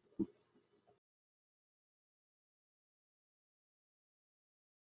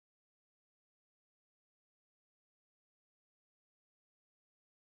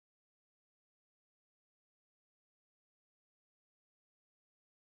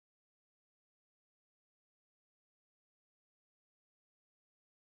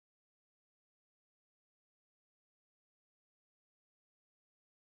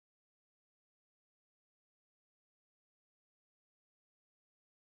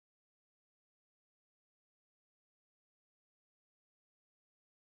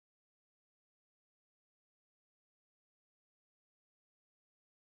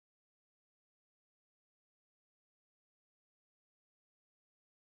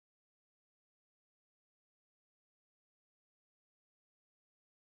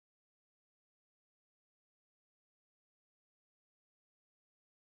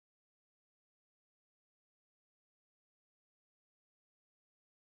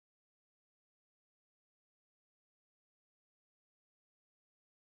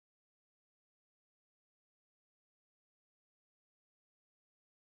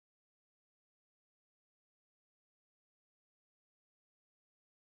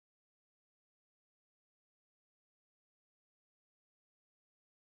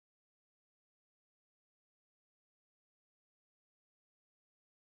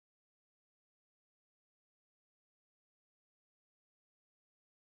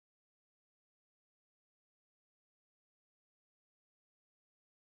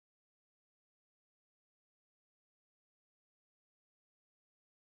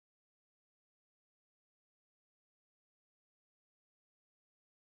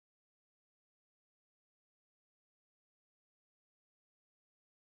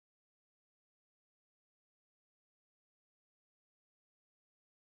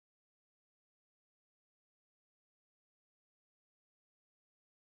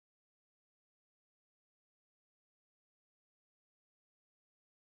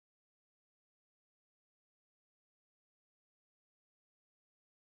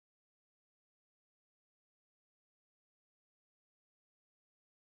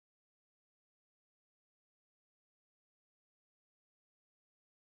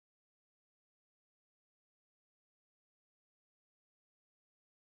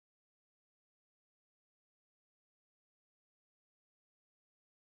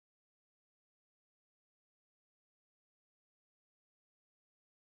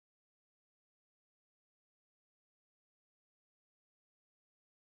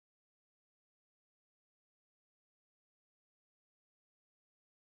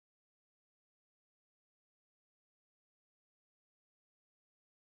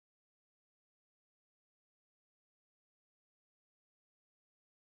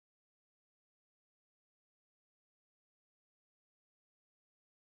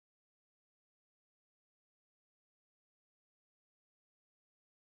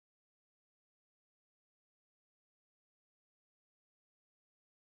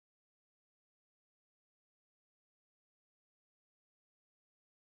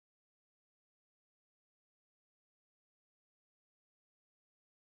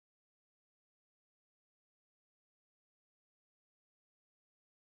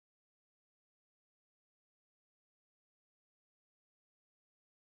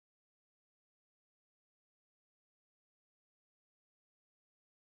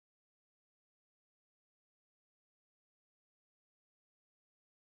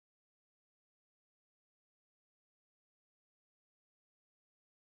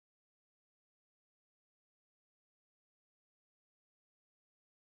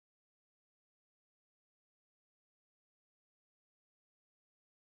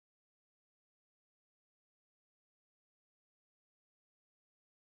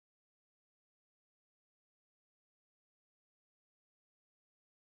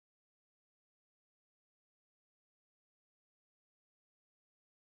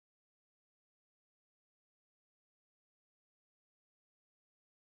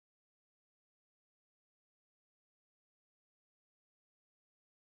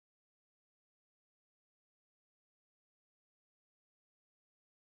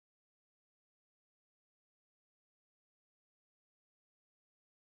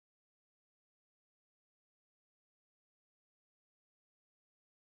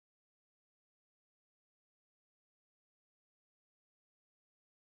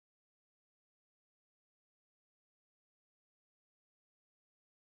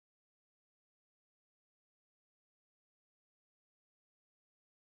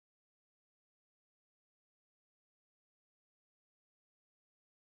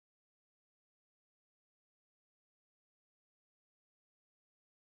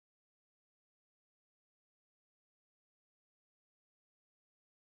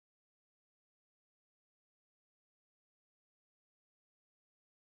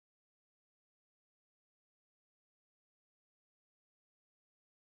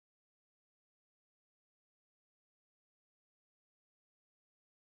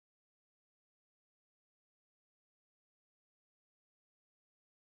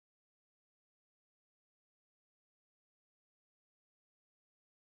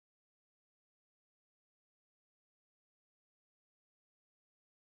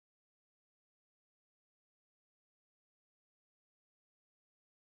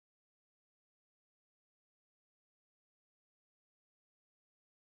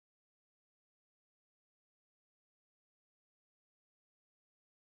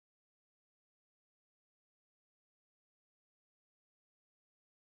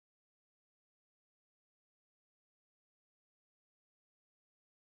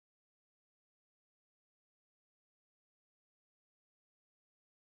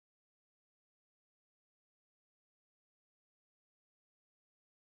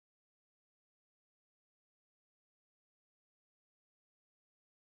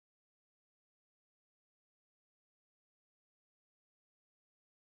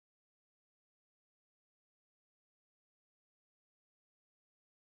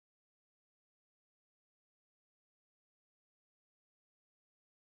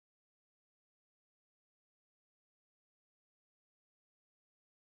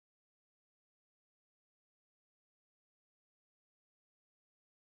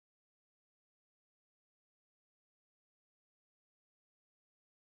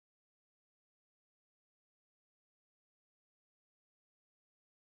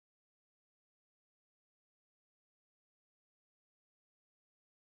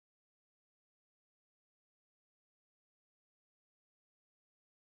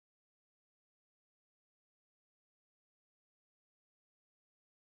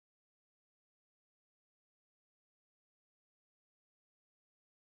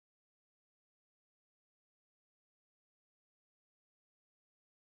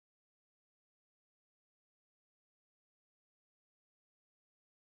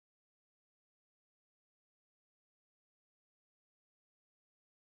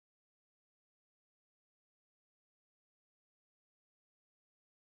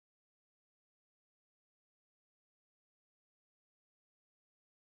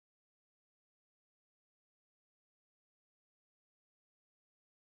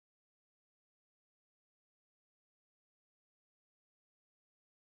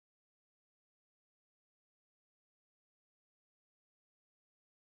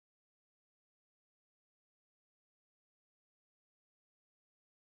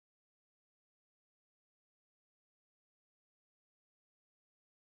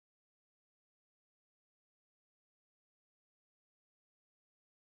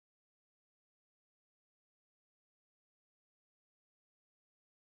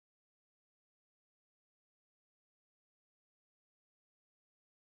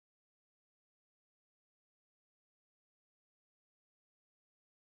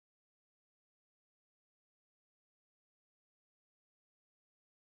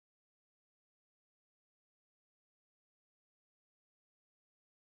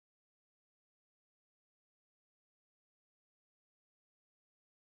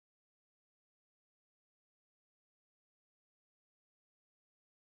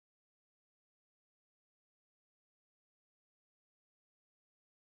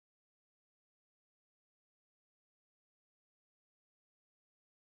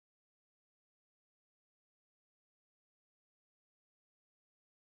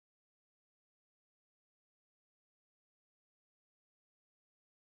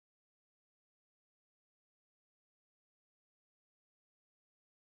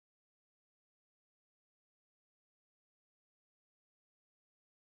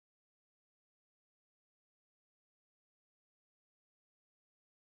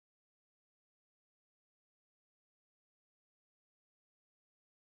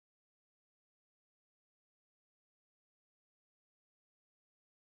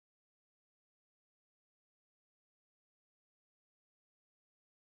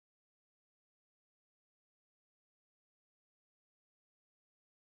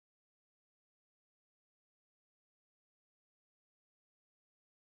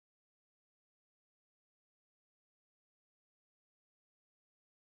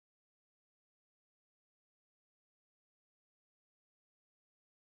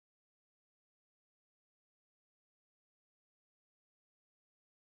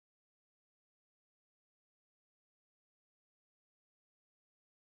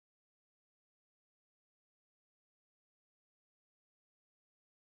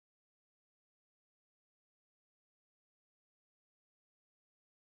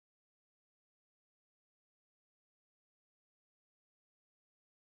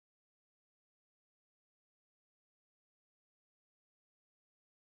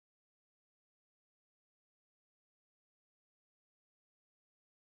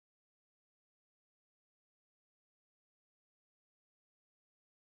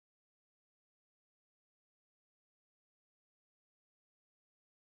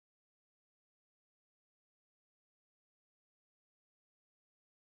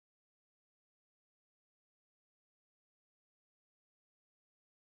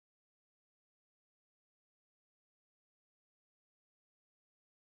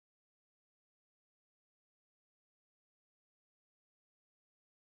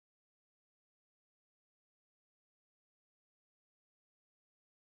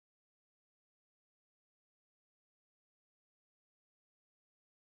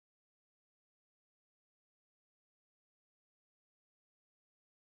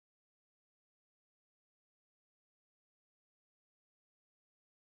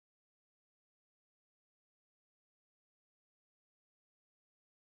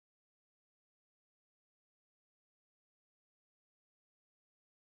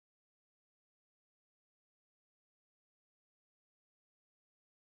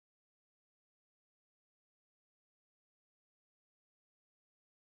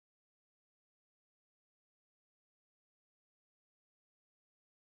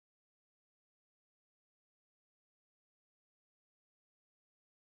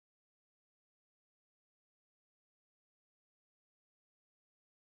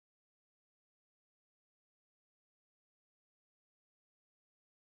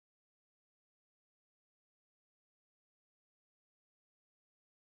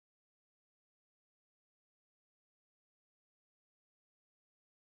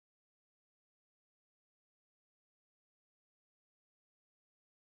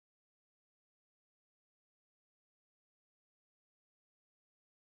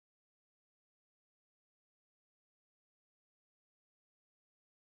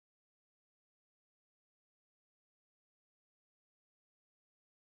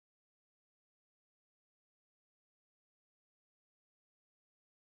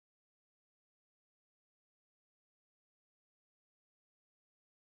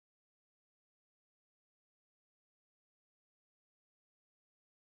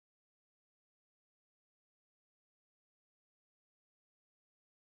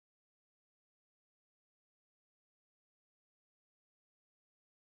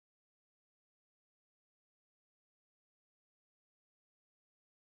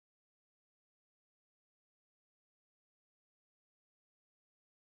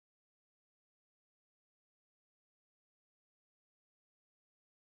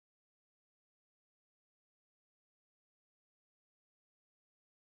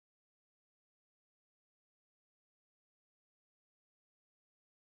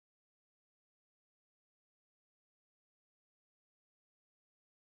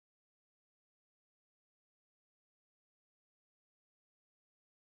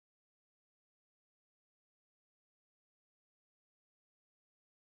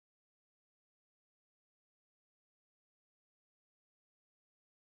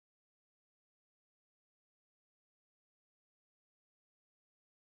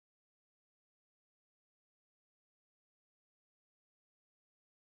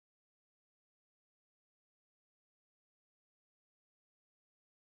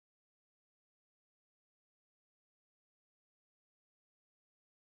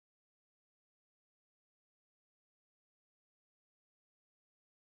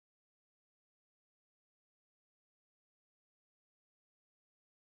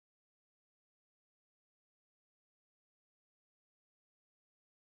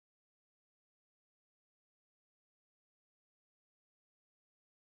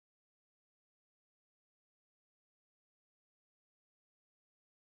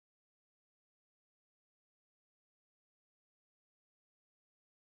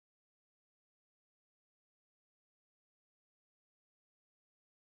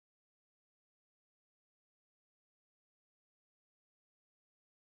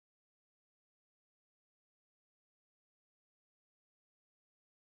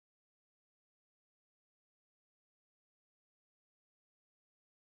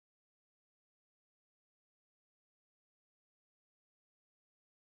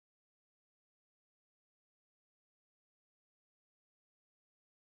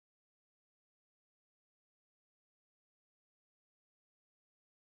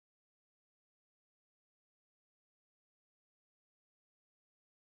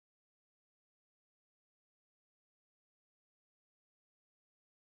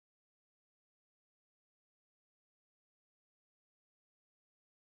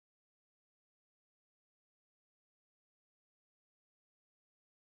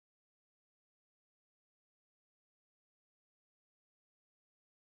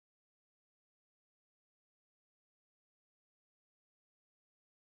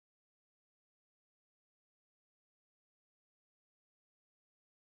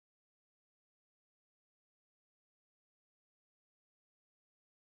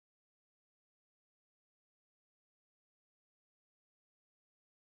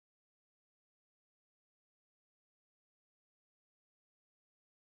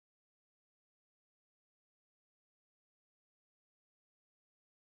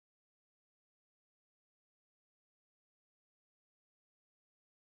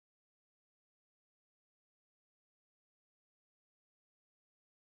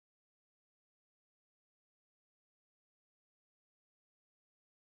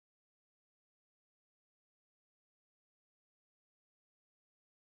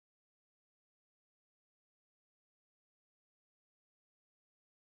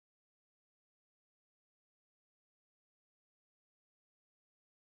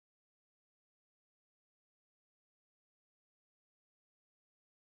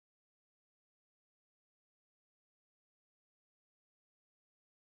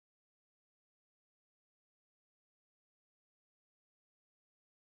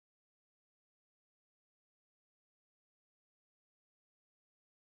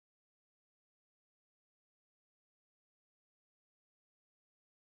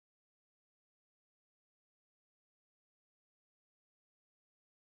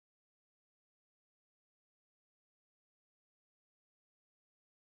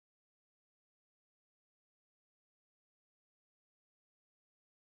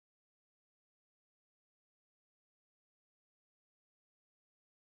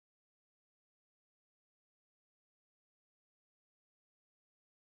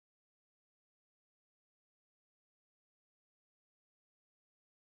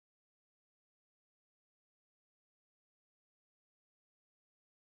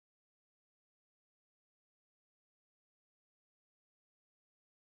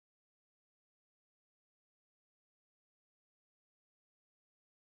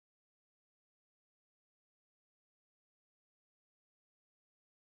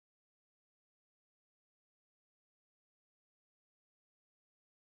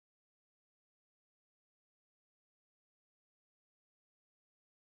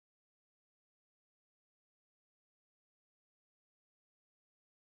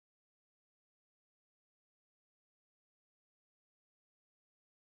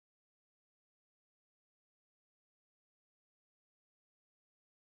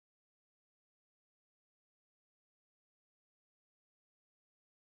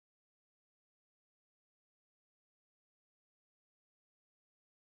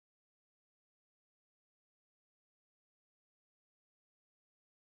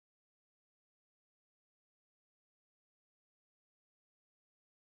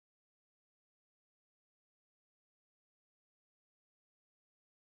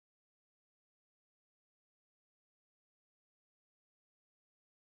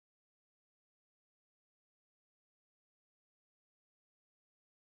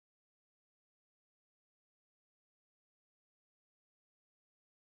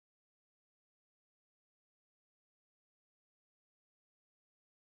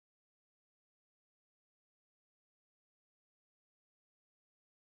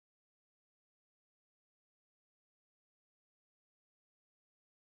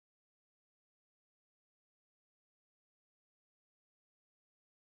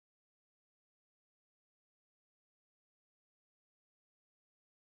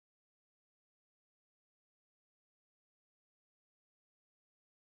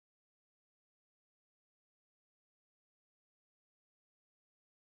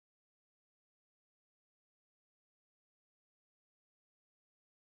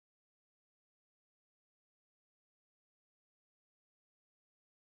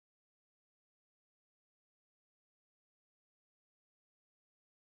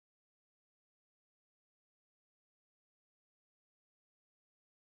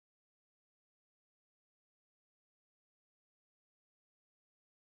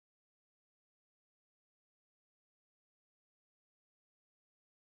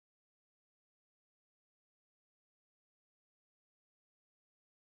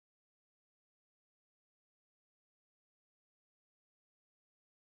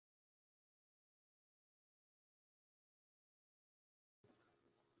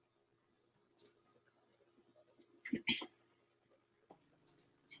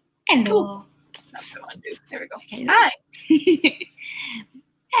 Hello. Not what I want to do. There we go. Hello. Hi.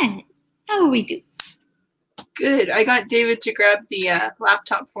 And how are we doing? Good. I got David to grab the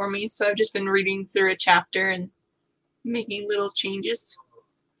laptop for me, so I've just been reading through a chapter and making little changes.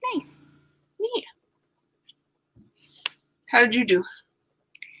 Nice. Yeah. How did you do?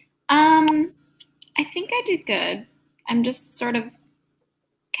 I think I did good. I'm just sort of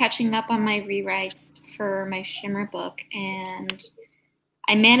catching up on my rewrites for my Shimmer book, and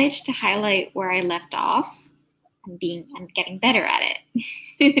I managed to highlight where I left off. I'm getting better at it.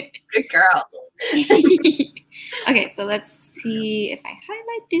 Good girl. Okay, so let's see if I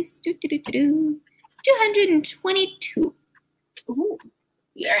highlight this. 222. Ooh,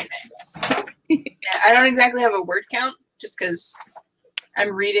 very nice. Yeah, I don't exactly have a word count, just because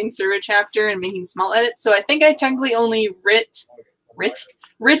I'm reading through a chapter and making small edits. So I think I technically only written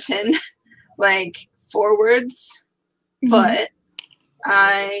like 4 words, but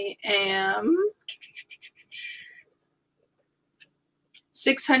I am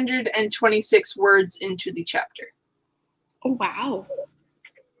 626 words into the chapter. Oh, wow.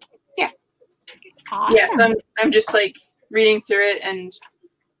 Yeah. Awesome. Yeah, so I'm just like reading through it and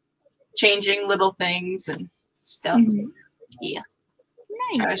changing little things and stuff. Yeah.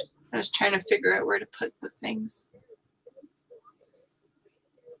 Nice. I was trying to figure out where to put the things.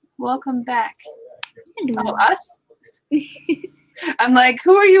 Welcome back. Hello. Oh, us? I'm like,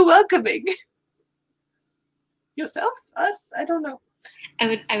 who are you welcoming? Yourself? Us? I don't know.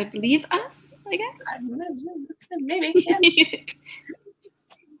 I would believe us, I guess. Maybe. Yeah.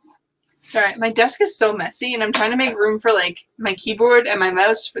 Sorry, my desk is so messy, and I'm trying to make room for like my keyboard and my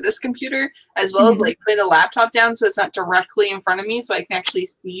mouse for this computer, as well as like put the laptop down so it's not directly in front of me, so I can actually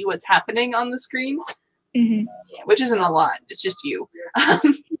see what's happening on the screen. Yeah, which isn't a lot. It's just you. But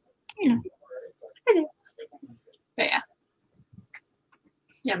yeah.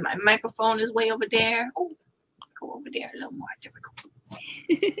 Yeah, my microphone is way over there. Oh, go over there a little more. There we go.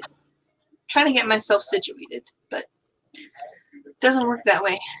 Trying to get myself situated, but it doesn't work that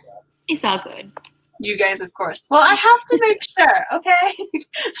way. It's all good. You guys, of course. Well, I have to make sure, okay?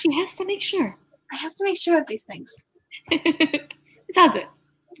 She has to make sure. I have to make sure of these things. It's all good.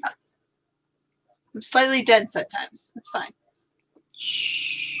 I'm slightly dense at times. It's fine.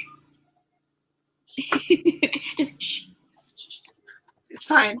 Shh. Just shh. It's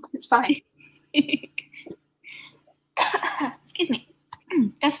fine. It's fine. Excuse me.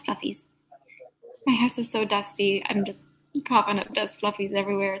 Dust fluffies. My house is so dusty. I'm just coughing up dust fluffies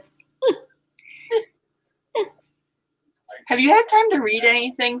everywhere. It's Have you had time to read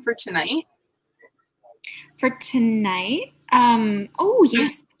anything for tonight? For tonight? Oh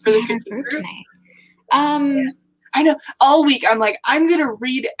yes. For the our cooking group group? tonight. Yeah. I know. All week, I'm like, I'm going to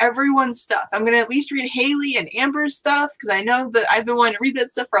read everyone's stuff. I'm going to at least read Hayley and Amber's stuff, because I know that I've been wanting to read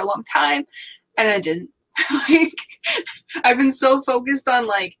that stuff for a long time, and I didn't. Like, I've been so focused on,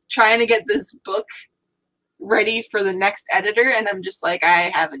 like, trying to get this book ready for the next editor, and I'm just like, I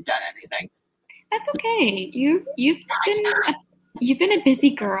haven't done anything. That's okay. You've been a busy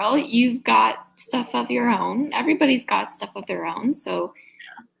girl. You've got stuff of your own. Everybody's got stuff of their own. So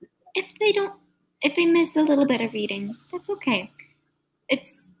if they miss a little bit of reading, that's okay.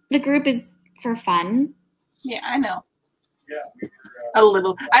 The group is for fun. Yeah, I know. A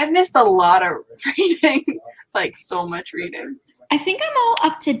little. I've missed a lot of reading. Like, so much reading. I think I'm all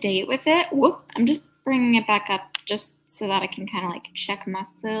up to date with it. Whoop. I'm just bringing it back up just so that I can kind of like check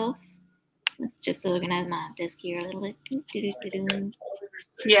myself. Let's just looking at my desk here a little bit.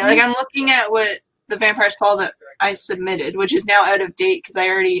 Yeah, like I'm looking at what the Vampire's Fall that I submitted, which is now out of date because I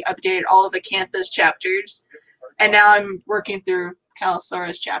already updated all of Acantha's chapters, and now I'm working through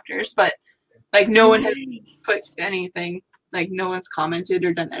Calisaurus chapters, but like no one has put anything, like no one's commented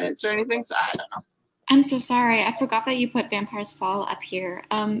or done edits or anything, so I don't know. I'm so sorry. I forgot that you put Vampire's Fall up here.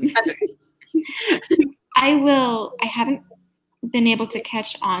 That's okay. I haven't been able to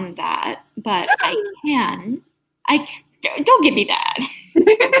catch on that, but I can. Don't give me that.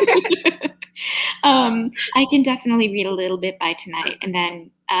 I can definitely read a little bit by tonight, and then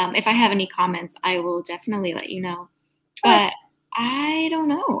if I have any comments, I will definitely let you know. But I don't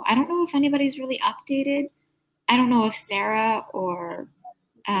know. I don't know if anybody's really updated. I don't know if Sarah or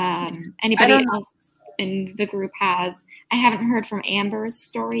anybody else in the group has. I haven't heard from Amber's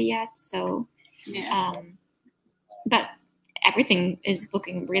story yet, so yeah. But everything is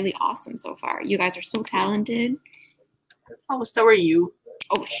looking really awesome so far. You guys are so talented. Oh, so are you.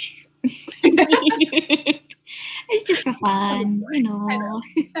 Oh, it's just for fun, you know.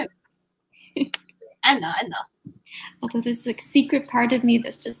 I know. Although there's like secret part of me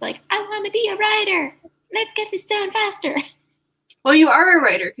that's just like, I want to be a writer. Let's get this done faster. Well, you are a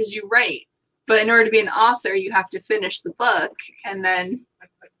writer because you write, but in order to be an author, you have to finish the book, and then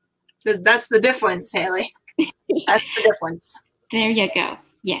that's the difference, Hayley. That's the difference. There you go.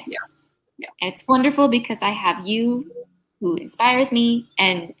 Yes. Yeah. Yeah. It's wonderful because I have you who inspires me,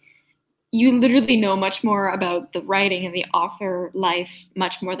 and you literally know much more about the writing and the author life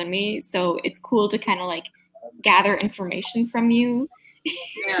much more than me. So it's cool to kind of like gather information from you.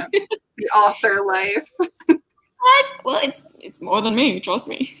 Yeah. The author life. What? Well, it's more than me. Trust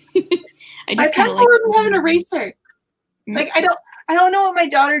me. My pencil doesn't have an eraser. Like I don't know what my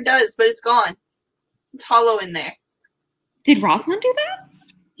daughter does, but it's gone. It's hollow in there. Did Rosalind do that?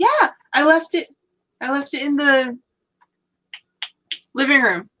 Yeah, I left it in the living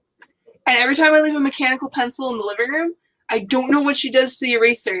room. And every time I leave a mechanical pencil in the living room, I don't know what she does to the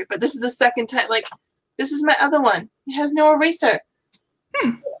eraser. But this is the second time. Like, this is my other one. It has no eraser.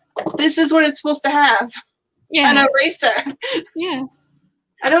 This is what it's supposed to have. Yeah. An eraser. Yeah.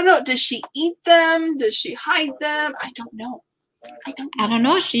 I don't know. Does she eat them? Does she hide them? I don't know. I don't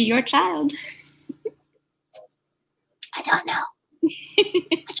know. She your child. I don't know.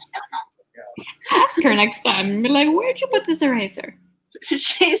 I just don't know. Ask her next time. Be like, where'd you put this eraser?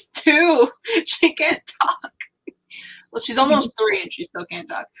 She's 2. She can't talk. Well, she's almost 3 and she still can't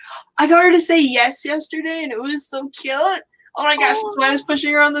talk. I got her to say yes yesterday and it was so cute. Oh my gosh, so I was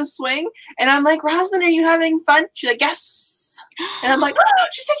pushing her on the swing and I'm like, Rosalind, are you having fun? She's like, yes. And I'm like, oh,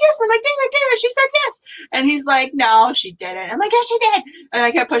 she said yes. And I'm like, dang it, she said yes. And he's like, no, she didn't. I'm like, yes, she did. And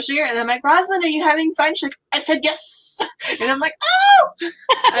I kept pushing her and I'm like, Rosalind, are you having fun? She's like, I said yes. And I'm like, oh.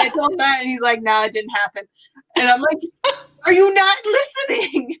 And I told him that and he's like, no, it didn't happen. And I'm like, are you not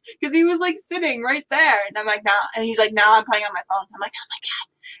listening? Because he was like sitting right there. And I'm like, no. And he's like, no, I'm playing on my phone. I'm like, oh my God.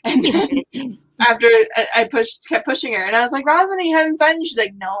 And then after I kept pushing her. And I was like, Rosalind, are you having fun? And she's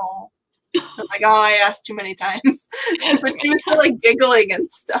like, no. I'm like, oh, I asked too many times. But she was still like giggling and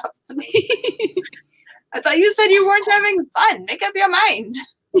stuff. And I thought you said you weren't having fun. Make up your mind.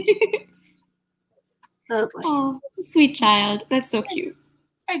 Oh, boy. Oh, sweet child. That's so cute.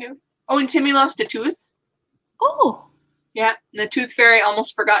 I know. Oh, and Timmy lost a tooth. Oh. Yeah, the tooth fairy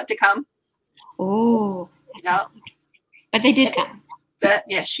almost forgot to come. Oh. Yeah. But they did come.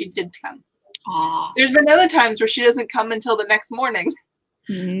 Yeah, she did come. Aww. There's been other times where she doesn't come until the next morning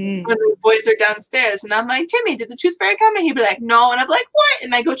when the boys are downstairs. And I'm like, Timmy, did the tooth fairy come? And he'd be like, no. And I'm like, what?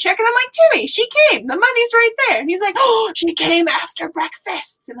 And I go check and I'm like, Timmy, she came. The money's right there. And he's like, oh, she came after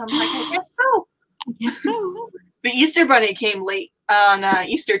breakfast. And I'm like, I guess so. I guess so. The Easter bunny came late on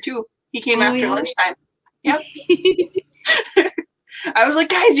Easter too. He came after lunchtime. Yep. I was like,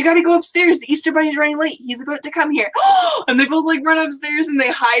 guys, you gotta go upstairs. The Easter bunny's running late. He's about to come here. And they both like run upstairs and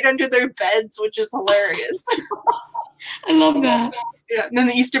they hide under their beds, which is hilarious. I love that. Yeah. And then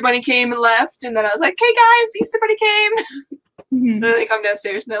the Easter bunny came and left, and then I was like, hey guys, the Easter bunny came. And then they come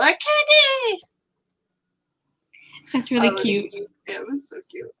downstairs and they're like, Candy. That's really cute. Yeah, it was so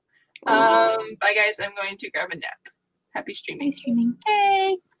cute. Bye guys, I'm going to grab a nap. Happy streaming. Happy streaming.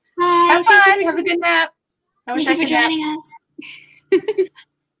 Hey. Bye. Have fun. Have a good nap. I wish I could Thank you for joining us.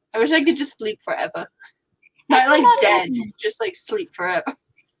 I wish I could just sleep forever. Not like dead, just like sleep forever.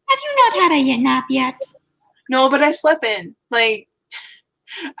 Have you not had a nap yet? No, but I slept in. Like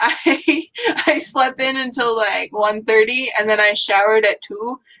I slept in until like 1:30 and then I showered at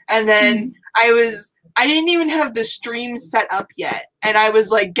 2 and then I didn't even have the stream set up yet and I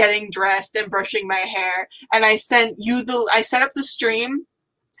was like getting dressed and brushing my hair and I set up the stream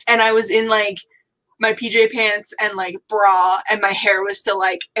and I was in like my PJ pants and like bra and my hair was still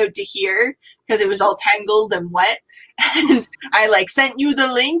like out to here because it was all tangled and wet and I like sent you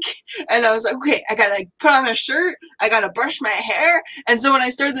the link and I was like, okay, I gotta put on a shirt, I gotta brush my hair, and so when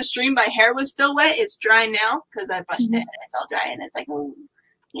I started the stream my hair was still wet. It's dry now because I brushed it and it's all dry and it's like, oh,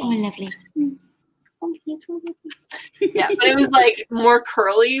 yeah. Oh, lovely. Yeah, but it was like more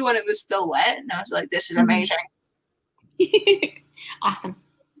curly when it was still wet and I was like, this is amazing. Awesome.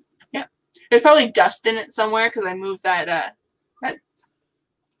 There's probably dust in it somewhere because I moved that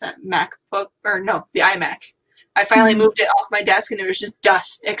MacBook, or no, the iMac. I finally moved it off my desk and it was just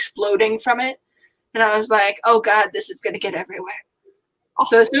dust exploding from it. And I was like, oh God, this is going to get everywhere.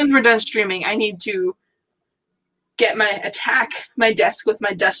 So as soon as we're done streaming, I need to attack my desk with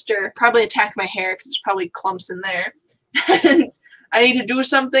my duster, probably attack my hair because there's probably clumps in there. And I need to do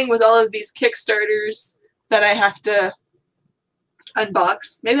something with all of these Kickstarters that I have to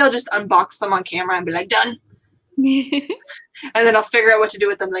unbox. Maybe I'll just unbox them on camera and be like, done. And then I'll figure out what to do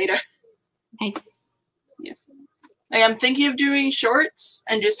with them later. Nice. Yes. Like I'm thinking of doing shorts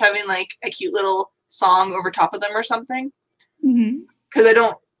and just having like a cute little song over top of them or something.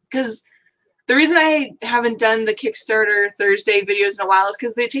 Because The reason I haven't done the Kickstarter Thursday videos in a while is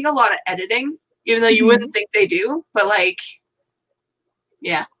because they take a lot of editing, even though you wouldn't think they do. But like,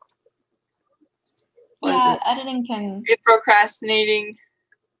 yeah. Yeah, editing can. If procrastinating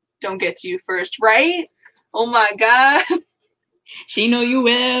don't get to you first, right? Oh my god. She know you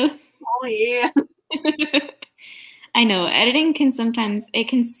will. Oh yeah. I know editing can sometimes, it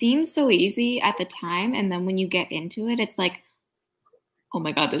can seem so easy at the time, and then when you get into it, it's like, oh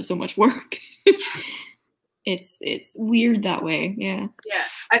my god, there's so much work. It's weird that way. Yeah. Yeah.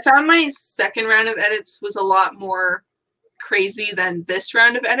 I found my second round of edits was a lot more crazy than this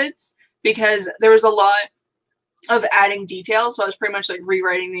round of edits because there was a lot of adding detail. So I was pretty much like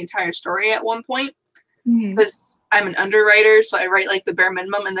rewriting the entire story at one point because I'm an underwriter. So I write like the bare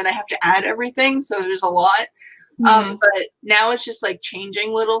minimum and then I have to add everything. So there's a lot. But now it's just like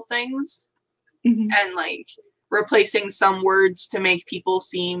changing little things and like replacing some words to make people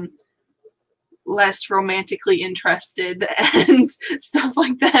seem less romantically interested and stuff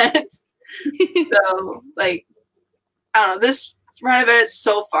like that. So like, I don't know, this round of edits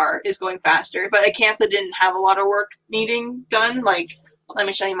so far is going faster, but Acantha didn't have a lot of work needing done. Like, let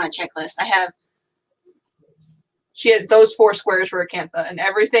me show you my checklist. She had those 4 squares for Acantha and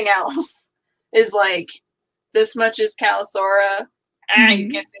everything else is like, this much is Calisora. You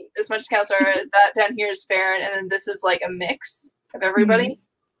can't see this much is Calisora. That down here is Farron, and then this is like a mix of everybody.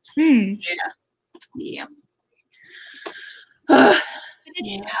 Yeah. But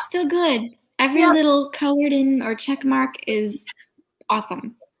it's still good. Every little colored in or check mark is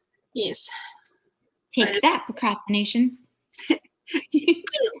awesome. Yes. Take that, procrastination.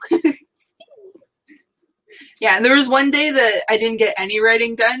 Yeah, and there was one day that I didn't get any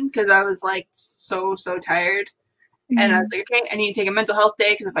writing done because I was like so tired. And I was like, okay, I need to take a mental health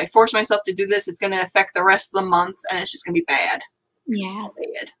day because if I force myself to do this, it's going to affect the rest of the month and it's just going to be bad. Yeah. So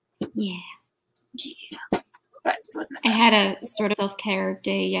bad. Yeah. But it wasn't I had a sort of self-care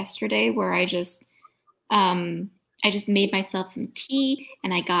day yesterday where I just made myself some tea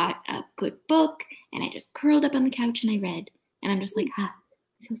and I got a good book and I just curled up on the couch and I read. And I'm just like, I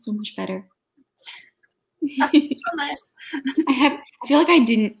feel so much better. so nice. I feel like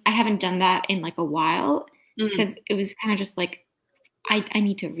I haven't done that in like a while because it was kind of just like, I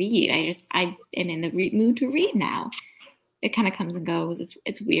need to read. I am in the mood to read now. It kind of comes and goes.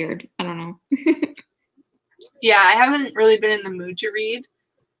 It's weird. I don't know. Yeah, I haven't really been in the mood to read.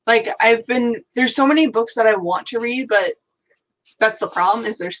 Like there's so many books that I want to read, but that's the problem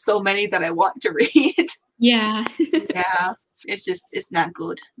is there's so many that I want to read. Yeah. Yeah. It's not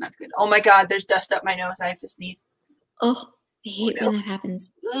good. Not good. Oh my god, there's dust up my nose. I have to sneeze. Oh, I hate when that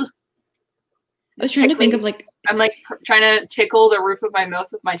happens. Ugh. I was trying to think of like... I'm like trying to tickle the roof of my mouth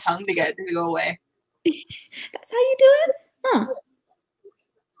with my tongue to get it to go away. That's how you do it? Huh.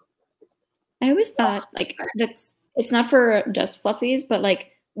 I always thought like it's not for dust fluffies, but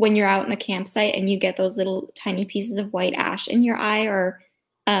like when you're out in a campsite and you get those little tiny pieces of white ash in your eye or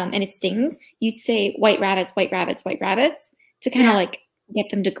and it stings, you'd say white rabbits, white rabbits, white rabbits to kind of like get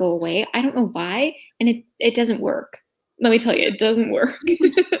them to go away. I don't know why, and it doesn't work. Let me tell you, it doesn't work.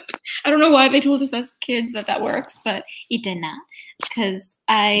 I don't know why they told us as kids that works, but it did not. Because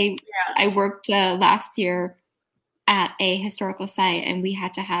I worked last year at a historical site, and we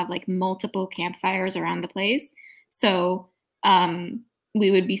had to have like multiple campfires around the place. So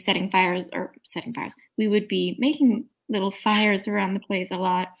we would be setting fires. We would be making little fires around the place a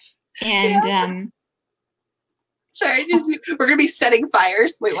lot, and sorry, we're gonna be setting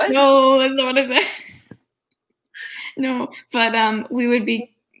fires. Wait, what? No, that's not what I said. No, but we would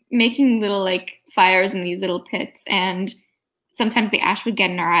be making little like fires in these little pits, and sometimes the ash would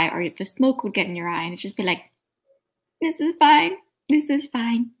get in our eye, or the smoke would get in your eye, and it'd just be like, "This is fine. This is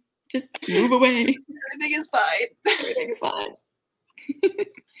fine. Just move away. Everything is fine. Everything's fine."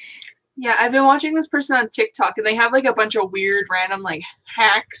 Yeah, I've been watching this person on TikTok, and they have like a bunch of weird, random like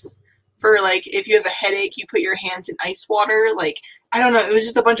hacks for like if you have a headache, you put your hands in ice water. Like I don't know, it was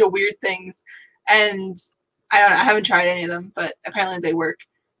just a bunch of weird things, and I don't know. I haven't tried any of them, but apparently they work.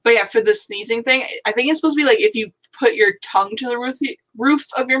 But yeah, for the sneezing thing, I think it's supposed to be like if you put your tongue to the roof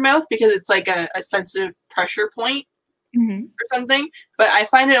of your mouth because it's like a sensitive pressure point or something. But I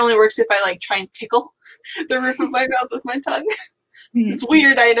find it only works if I like try and tickle the roof of my mouth with my tongue. It's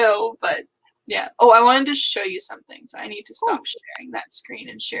weird, I know, but yeah. Oh, I wanted to show you something, so I need to stop sharing that screen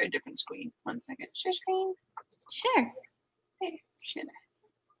and share a different screen. 1 second. Share screen. Sure. Okay, share that.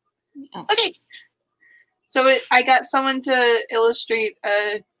 Oh. Okay. So I got someone to illustrate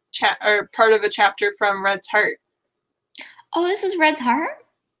a part of a chapter from Red's Heart. Oh, this is Red's Heart?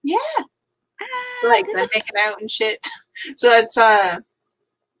 Yeah. Like they're making out and shit. So that's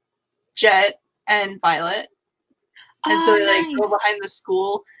Jet and Violet. And so they like nice. go behind the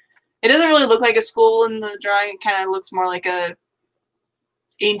school. It doesn't really look like a school in the drawing. It kind of looks more like a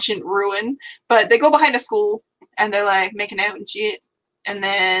ancient ruin. But they go behind a school and they're like making out and shit. And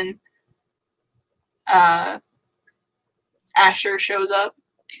then Asher shows up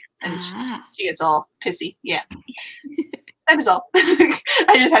and she gets all pissy. Yeah. That is all.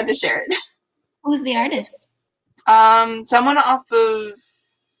 I just had to share it. Who's the artist? Someone off of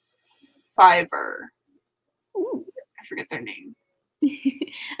Fiverr. Ooh. I forget their name.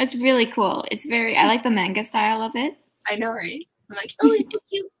 That's really cool. It's I like the manga style of it. I know, right? I'm like, oh, it's so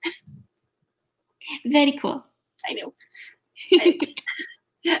cute. Very cool. I know.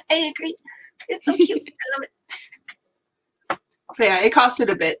 I agree. It's so cute. I love it. But yeah, it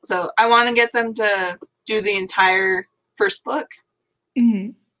costed a bit, so I want to get them to do the entire first book.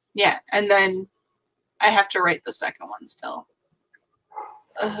 Mm-hmm. Yeah, and then I have to write the second one still.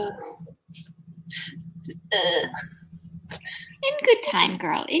 In good time,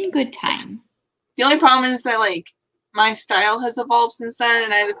 girl. In good time. The only problem is that, like, my style has evolved since then,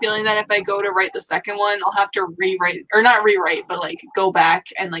 and I have a feeling that if I go to write the second one, I'll have to rewrite, or not rewrite, but, like, go back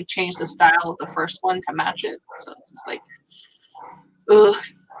and, like, change the style of the first one to match it. So it's just like, ugh.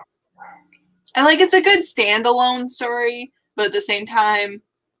 And, like, it's a good standalone story, but at the same time,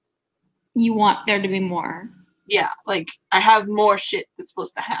 you want there to be more. Yeah, like, I have more shit that's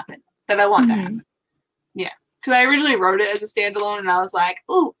supposed to happen that I want to happen. Yeah. Because I originally wrote it as a standalone, and I was like,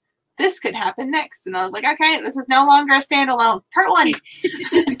 ooh, this could happen next. And I was like, okay, this is no longer a standalone. Part 1.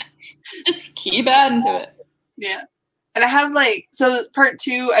 Just keep adding to it. Yeah. And I have, like, so part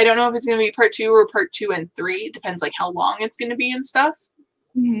 2, I don't know if it's going to be part 2 or part 2 and 3. It depends, like, how long it's going to be and stuff.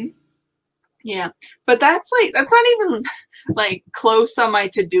 Mm-hmm. Yeah. But that's not even, like, close on my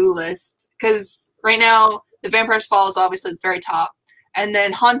to-do list. Because right now, The Vampire's Fall is obviously at the very top. And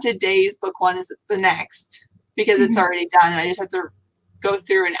then Haunted Days book 1 is the next. Because it's already done, and I just have to go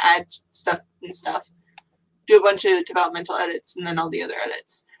through and add stuff, do a bunch of developmental edits, and then all the other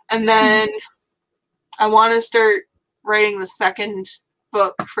edits. And then I want to start writing the second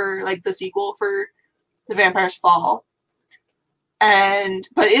book for, like, the sequel for The Vampire's Fall.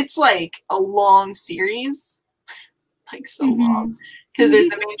 But it's, like, a long series. Like, so long. Because there's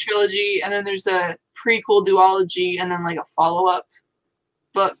the main trilogy, and then there's a prequel duology, and then, like, a follow-up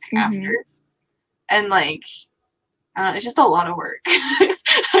book after. And, like, it's just a lot of work.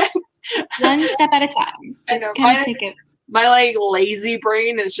 One step at a time. Just kind of take it. My, like, lazy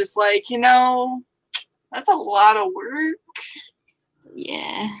brain is just like, that's a lot of work.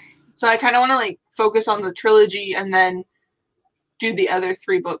 Yeah. So I kind of want to, like, focus on the trilogy and then do the other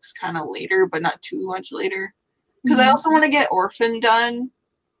 3 books kind of later, but not too much later. Because I also want to get Orphan done.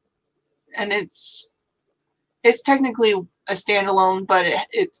 And it's technically a standalone, but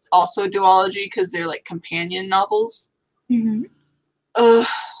it's also a duology because they're, like, companion novels. And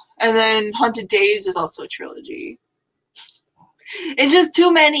then Haunted Days is also a trilogy. It's just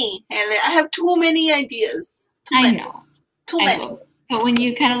too many, and I have too many ideas. I know. Too many. But when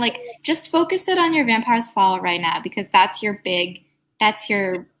you kind of, like, just focus it on your Vampire's Fall right now, because that's your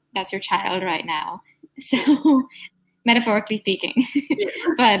child right now. So, metaphorically speaking. Yeah.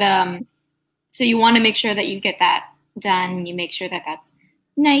 But so you want to make sure that you get that done. You make sure that that's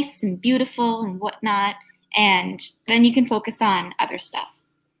nice and beautiful and whatnot, and then you can focus on other stuff.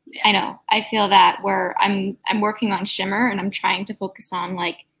 Yeah. I know. I feel that where I'm working on Shimmer, and I'm trying to focus on,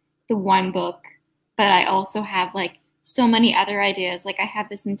 like, the one book, but I also have, like, so many other ideas. Like, I have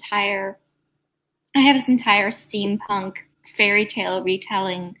this entire steampunk fairy tale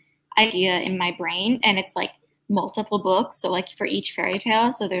retelling idea in my brain, and it's, like, multiple books. So, like, for each fairy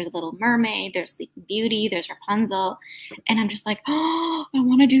tale, so there's Little Mermaid, there's Sleeping Beauty, there's Rapunzel, and I'm just like, oh, I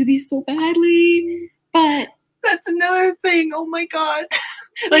want to do these so badly, but that's another thing. Oh my god.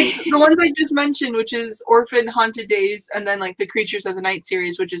 Like, the ones I just mentioned, which is Orphan, Haunted Days, and then, like, the Creatures of the Night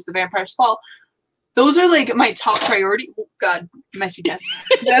series, which is The Vampire's Fall. Those are, like, my top priority. Oh god, messy desk.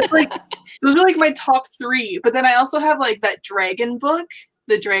 That's, like, those are, like, my top 3. But then I also have, like, that dragon book,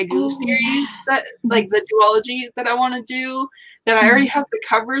 the Dragoo series, that, like, the duology that I want to do, that I already have the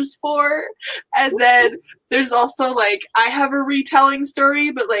covers for. And then there's also, like, I have a retelling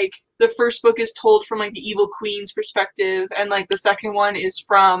story, but, like, the first book is told from, like, the evil queen's perspective, and, like, the second one is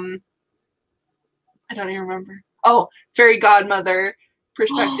from, I don't even remember. Oh, fairy godmother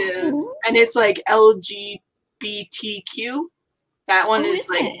perspective, and it's, like, LGBTQ. That one is,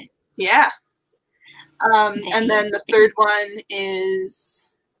 like, yeah. And then the third one is,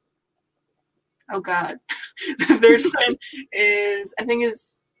 oh god, the third one is, I think,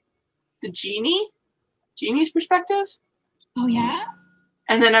 is the genie's perspective. Oh yeah.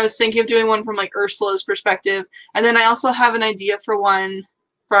 And then I was thinking of doing one from like Ursula's perspective. And then I also have an idea for one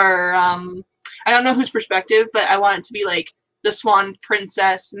for I don't know whose perspective, but I want it to be like the Swan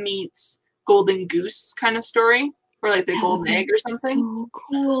Princess meets Golden Goose kind of story, or like the Golden Egg or something. So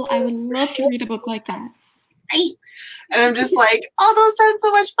cool! I would love to read a book like that. Right. And I'm just like, oh, those sound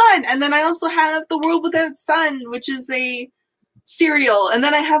so much fun. And then I also have The World Without Sun, which is a serial, and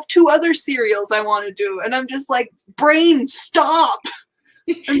then I have 2 other serials I want to do, and I'm just like, brain, stop.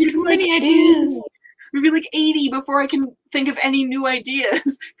 Too many ideas. Maybe like 80 before I can think of any new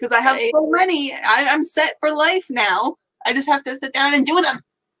ideas, because I have so many. I'm set for life now. I just have to sit down and do them.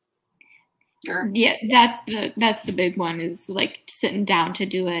 Sure. Yeah, that's the big one, is like sitting down to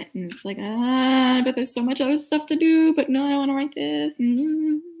do it, and it's like, but there's so much other stuff to do, but no, I want to write this.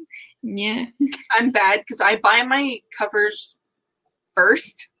 Yeah. I'm bad because I buy my covers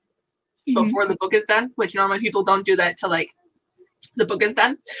first before the book is done, which normally people don't do that till like the book is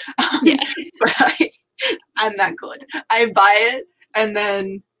done. Yeah. But I'm not good. I buy it, and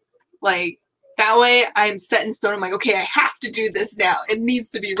then like that way I'm set in stone. I'm like, okay, I have to do this now. It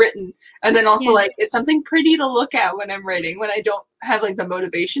needs to be written. And then also like it's something pretty to look at when I'm writing. When I don't have like the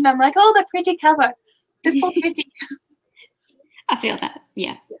motivation, I'm like, oh, the pretty cover. It's so pretty. I feel that.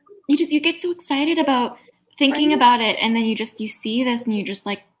 Yeah. You get so excited about thinking about it, and then you see this and you're just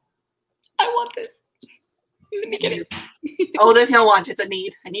like, I want this. Let me get it. Oh, there's no want, it's a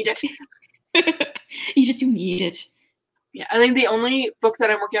need. I need it. You need it. Yeah, I think the only book that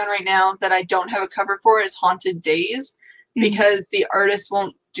I'm working on right now that I don't have a cover for is Haunted Days, because the artist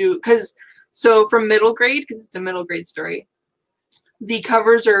won't do, so from middle grade, because it's a middle grade story, the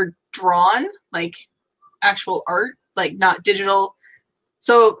covers are drawn, like actual art, like not digital.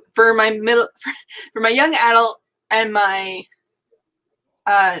 So for my for my young adult and my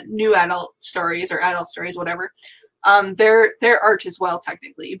new adult stories, or adult stories, whatever, their art as well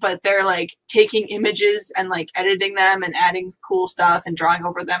technically, but they're like taking images and like editing them and adding cool stuff and drawing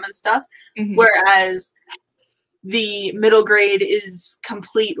over them and stuff. Whereas the middle grade is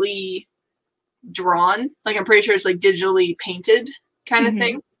completely drawn. Like I'm pretty sure it's like digitally painted kind of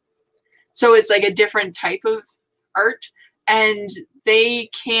thing. So it's like a different type of art, and they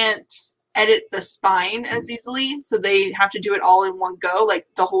can't edit the spine as easily, so they have to do it all in one go, like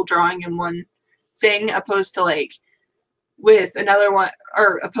the whole drawing in one thing, opposed to like with another one,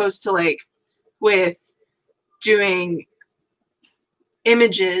 or opposed to like with doing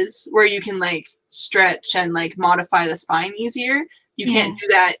images where you can like stretch and like modify the spine easier. You can't do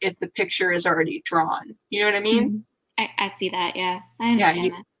that if the picture is already drawn. You know what I mean? I see that. Yeah, I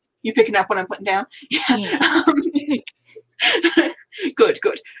understand that. You picking up what I'm putting down? Yeah. Good.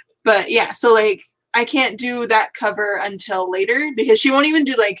 But yeah, so like I can't do that cover until later, because she won't even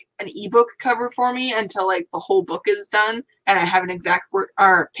do like an ebook cover for me until like the whole book is done and I have an exact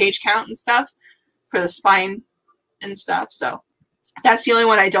page count and stuff for the spine and stuff. So that's the only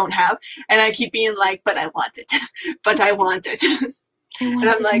one I don't have, and I keep being like, but I want it. But I want it. And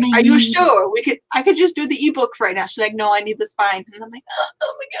I'm like, are you sure I could just do the ebook right now? She's like, no, I need the spine. And I'm like,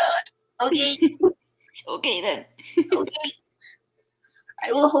 oh my god. Okay. Okay then. Okay.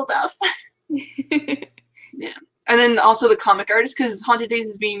 I will hold off. Yeah. And then also the comic artist, because Haunted Days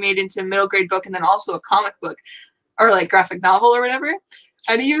is being made into a middle grade book and then also a comic book, or like graphic novel or whatever.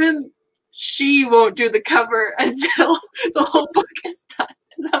 And even she won't do the cover until the whole book is done.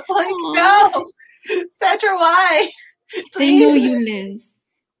 And I'm like, no, Sandra, why? Please. They know you, Liz.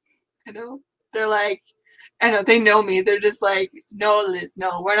 I know. They're like, I know, they know me. They're just like, no, Liz,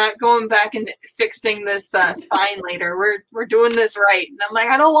 no, we're not going back and fixing this spine later. We're doing this right. And I'm like,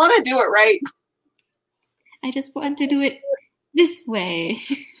 I don't want to do it right. I just want to do it this way.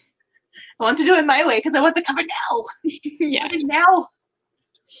 I want to do it my way because I want the cover now. Yeah. Now.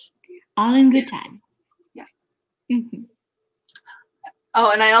 All in good time. Yeah. Mm-hmm.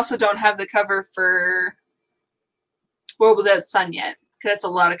 Oh, and I also don't have the cover for World Without Sun yet, because that's a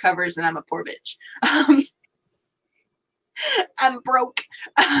lot of covers and I'm a poor bitch. I'm broke.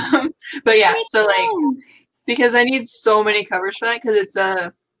 But yeah, so like, because I need so many covers for that, because it's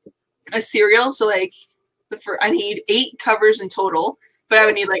a serial, so like I need 8 covers in total, but I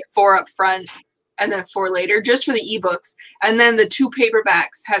would need like 4 up front and then 4 later, just for the ebooks. And then the 2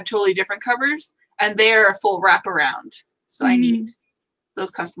 paperbacks have totally different covers, and they're a full wraparound. So I need those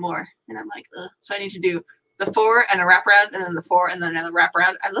cost more, and I'm like, ugh. So I need to do the 4 and a wraparound, and then the 4 and then another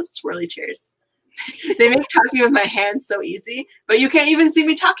wraparound. I love swirly chairs. They make talking with my hands so easy, but you can't even see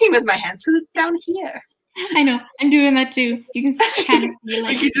me talking with my hands because it's down here. I know. I'm doing that too. You can kind of see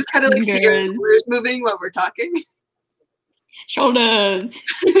like you can just kind of like see your shoulders moving while we're talking. Shoulders.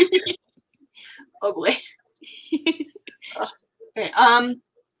 Oh boy. Okay.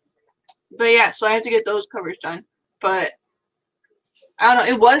 But yeah, so I have to get those covers done. But I don't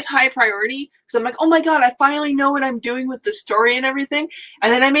know. It was high priority because I'm like, oh my god, I finally know what I'm doing with the story and everything.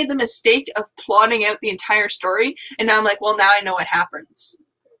 And then I made the mistake of plotting out the entire story, and now I'm like, well, now I know what happens,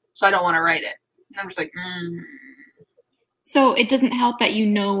 so I don't want to write it. And I'm just like, So it doesn't help that you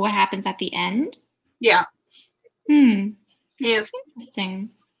know what happens at the end? Yeah. Yes.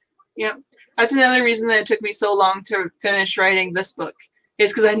 Interesting. Yep. That's another reason that it took me so long to finish writing this book,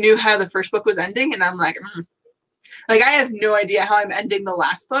 is because I knew how the first book was ending, and I'm like, Like, I have no idea how I'm ending the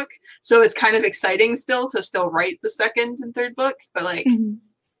last book, so it's kind of exciting still to still write the second and third book, but, like,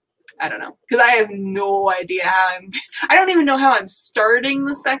 I don't know. Because I have no idea how I don't even know how I'm starting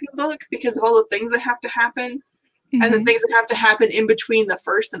the second book because of all the things that have to happen, and the things that have to happen in between the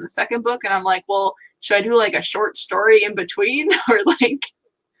first and the second book, and I'm like, well, should I do, like, a short story in between? Or, like,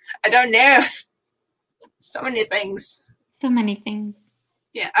 I don't know. So many things. So many things.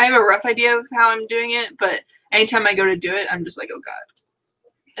 Yeah, I have a rough idea of how I'm doing it, but anytime I go to do it, I'm just like, oh god.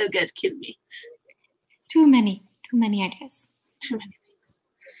 Oh god, kill me. Too many ideas. Too many things.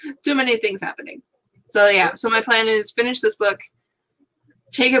 Too many things happening. So yeah, so my plan is finish this book,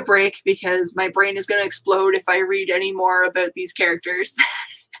 take a break because my brain is going to explode if I read any more about these characters.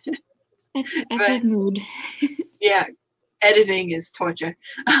 That's a mood. Yeah, editing is torture.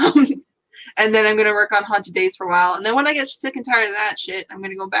 And then I'm going to work on Haunted Days for a while. And then when I get sick and tired of that shit, I'm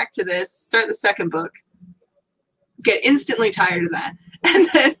going to go back to this, start the second book, get instantly tired of that, and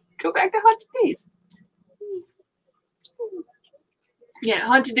then go back to Haunted Days. Yeah,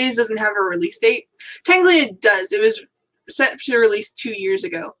 Haunted Days doesn't have a release date. Technically it does. It was set to release 2 years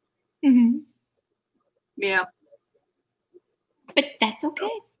ago. Yeah. But that's okay.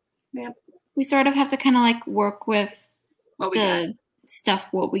 Yeah. We sort of have to kind of like work with What we got. Stuff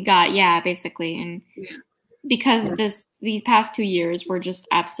what we got, yeah, basically. And because these past 2 years were just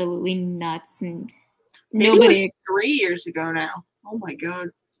absolutely nuts, and Maybe nobody like 3 years ago now. Oh my god.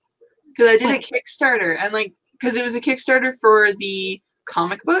 Because I did a Kickstarter, and like, because it was a Kickstarter for the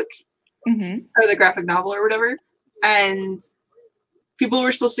comic book or the graphic novel or whatever, and people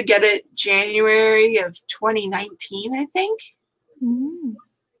were supposed to get it January of 2019, I think.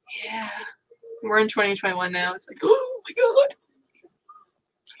 Yeah, we're in 2021 now. It's like, oh my god.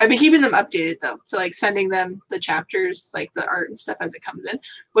 I've been keeping them updated though, so like sending them the chapters, like the art and stuff as it comes in,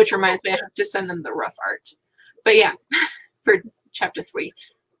 which reminds me I have to send them the rough art. But yeah, for chapter 3.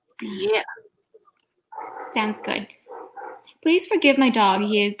 Yeah. Sounds good. Please forgive my dog.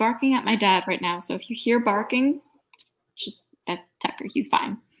 He is barking at my dad right now, so if you hear barking, that's Tucker. He's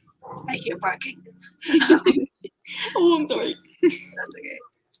fine. I hear barking. Oh, I'm sorry. That's okay.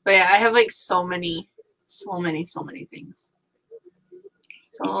 But yeah, I have like so many things. So many things.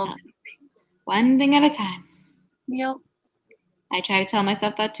 One thing at a time. Yep. I try to tell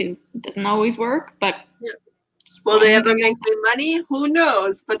myself that too. It doesn't always work, but will they ever make me money? Who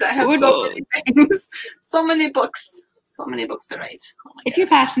knows? But I have so many things. So many books. So many books to write. Oh my if God. You're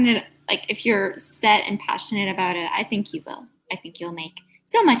passionate, like if you're set and passionate about it, I think you will. I think you'll make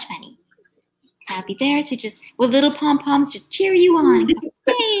so much money. I'll be there to just, with little pom-poms, just cheer you on.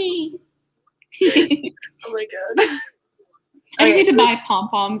 Hey! Oh my God. I just need to buy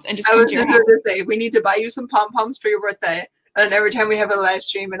pom-poms and just I was just going to say, we need to buy you some pom-poms for your birthday. And every time we have a live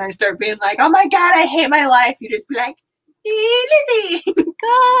stream and I start being like, oh my God, I hate my life, you just be like, hey, Lizzie!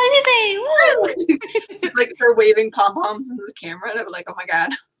 Go, Lizzie! Woo! It's like her waving pom-poms into the camera, and I'm like, oh my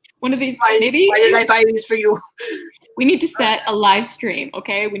God. One of these, why did I buy these for you? We need to set a live stream,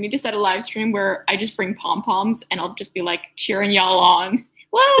 okay? We need to set a live stream where I just bring pom-poms and I'll just be like cheering y'all on.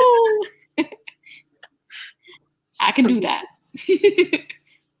 Whoa! I can do that.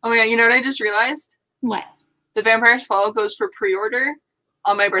 Oh yeah, you know what I just realized? What? The Vampire's Fall goes for pre-order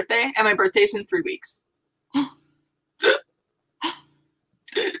on my birthday, and my birthday's in 3 weeks.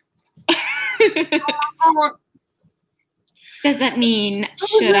 Does that mean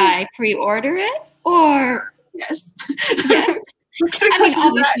should I pre-order it or yes? Yes. I mean,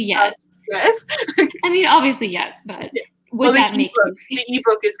 obviously yes. Yes. I mean, obviously yes, but yeah. would that make you? The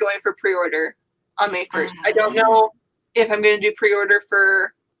ebook is going for pre-order on May 1st. I don't know if I'm going to do pre-order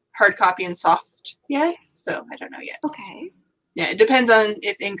for hard copy and soft yet, so I don't know yet. Okay. Yeah, it depends on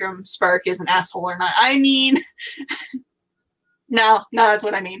if Ingram Spark is an asshole or not. I mean, no, that's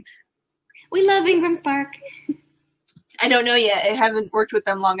what I mean. We love Ingram Spark. I don't know yet. I haven't worked with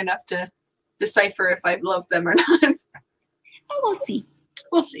them long enough to decipher if I love them or not. Oh, we'll see.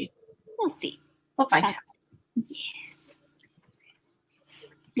 We'll see. We'll see. We'll find out. Yes.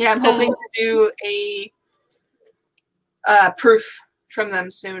 Yeah, I'm hoping to do a proof from them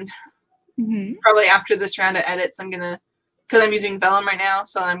soon. Mm-hmm. Probably after this round of edits, I'm going to because I'm using Vellum right now,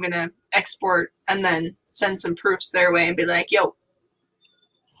 so I'm going to export and then send some proofs their way and be like, yo,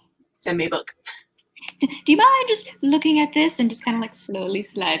 send me a book. Do you mind just looking at this and just kind of like slowly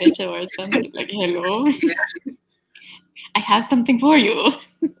slide it towards them? Like, hello. I have something for you.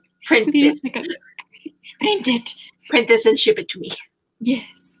 Print this. Print it. Print this and ship it to me.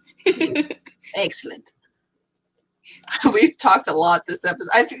 Yes. Excellent. We've talked a lot this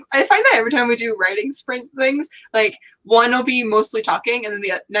episode. I find that every time we do writing sprint things, like one will be mostly talking, and then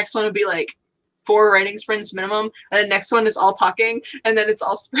the next one will be like 4 writing sprints minimum, and the next one is all talking, and then it's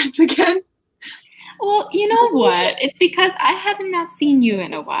all sprints again. Well, you know what? It's because I have not seen you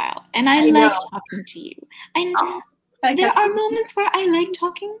in a while, and I like talking to you. There are moments where I like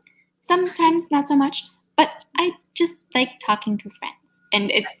talking, sometimes not so much, but I just like talking to friends,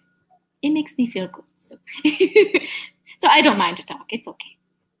 and it makes me feel good. So, so I don't mind to talk. It's okay.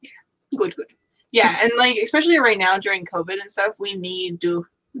 Good. Yeah, and like especially right now during COVID and stuff, we need to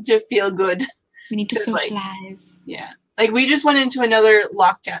feel good. We need to socialize. Like, yeah. Like we just went into another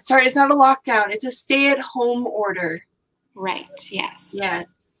lockdown. Sorry, it's not a lockdown. It's a stay-at-home order. Right. Yes.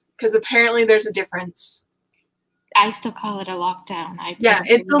 Yes. Because apparently there's a difference. I still call it a lockdown.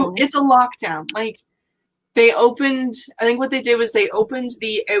 It's a lockdown. Like they opened. I think what they did was they opened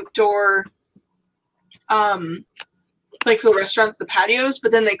the outdoor, like for the restaurants, the patios,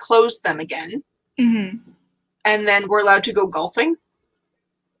 but then they closed them again. Mm-hmm. And then we're allowed to go golfing.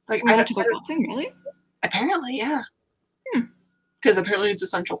 Like we're allowed to go golfing, really? Apparently, yeah. Because apparently it's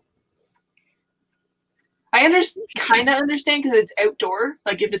essential. I kind of understand because it's outdoor.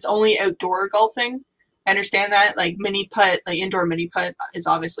 Like if it's only outdoor golfing, I understand that. Like mini putt, like indoor mini putt is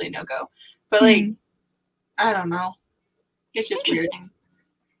obviously a no-go. But like, I don't know. It's just weird.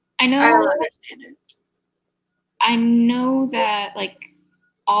 I know. I don't understand it. I know that like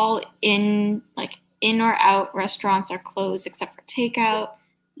all in or out restaurants are closed except for takeout.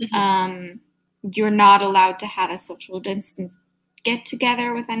 Mm-hmm. You're not allowed to have a social distance get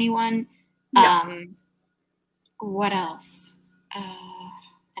together with anyone. No. What else?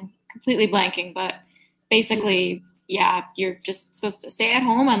 I'm completely blanking, but basically, yeah, you're just supposed to stay at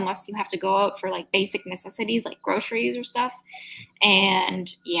home unless you have to go out for like basic necessities like groceries or stuff.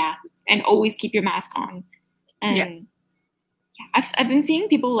 And and always keep your mask on. And I've been seeing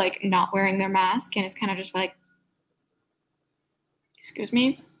people like not wearing their mask, and it's kind of just like, excuse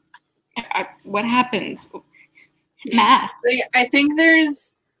me, what happens? Masks. I think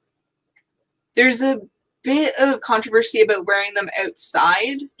there's a bit of controversy about wearing them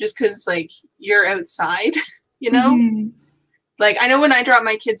outside, just because like you're outside, you know. Mm-hmm. Like I know when I drop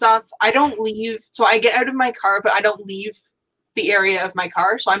my kids off, I don't leave. So I get out of my car, but I don't leave the area of my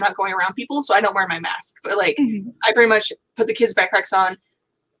car, so I'm not going around people, so I don't wear my mask. But like I pretty much put the kids' backpacks on,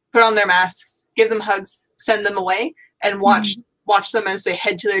 put on their masks, give them hugs, send them away, and watch them as they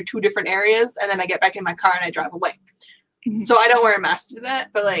head to their 2 different areas, and then I get back in my car and I drive away. So I don't wear a mask to do that,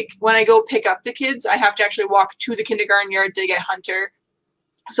 but like when I go pick up the kids, I have to actually walk to the kindergarten yard to get Hunter,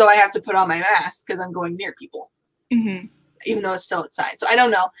 so I have to put on my mask because I'm going near people, even though it's still outside. So I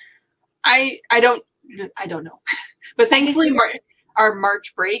don't know. I don't know. But thankfully, our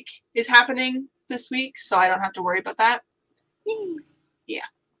March break is happening this week, so I don't have to worry about that. Yeah.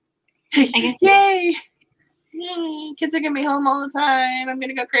 I guess Yay! Kids are going to be home all the time. I'm going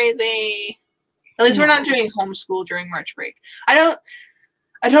to go crazy. At least we're not doing homeschool during March break. I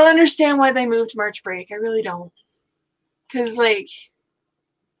don't understand why they moved March break. I really don't. Because, like,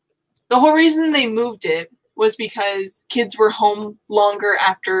 the whole reason they moved it was because kids were home longer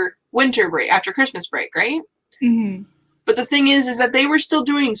after winter break, after Christmas break, right? Mm-hmm. But the thing is that they were still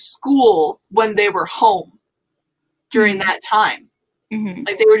doing school when they were home during that time.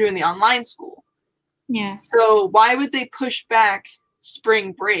 Like they were doing the online school. Yeah. So why would they push back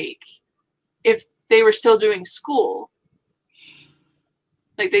spring break if they were still doing school?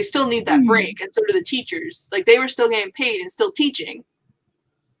 Like they still need that break, and so do the teachers. Like they were still getting paid and still teaching.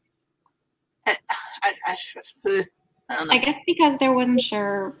 I don't know. I guess because they wasn't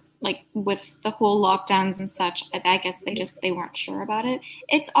sure. Like with the whole lockdowns and such, I guess they weren't sure about it.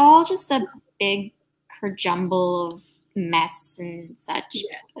 It's all just a big kerjumble of mess and such.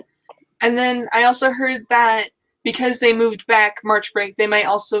 Yeah. And then I also heard that because they moved back March break, they might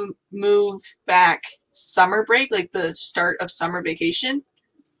also move back summer break, like the start of summer vacation.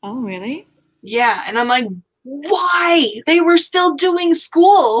 Oh, really? Yeah, and I'm like, why? They were still doing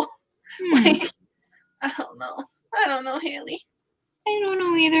school. Like, I don't know, Hayley. I don't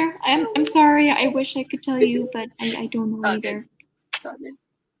know either. I'm sorry. I wish I could tell you, but I don't know either. It's all good.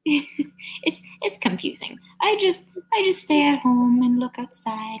 It's confusing. I just stay at home and look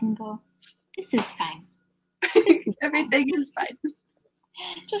outside and go, this is fine. Everything is fine.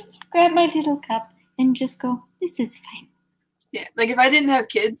 Just grab my little cup and just go, this is fine. Yeah, like if I didn't have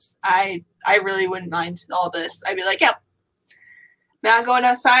kids, I really wouldn't mind all this. I'd be like, yep, not going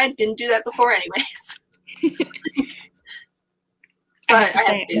outside. Didn't do that before anyways. But I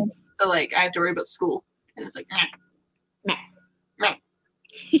have kids, so like I have to worry about school, and it's like, meh. Meh.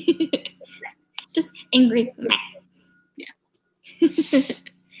 Just angry. Meh. Yeah.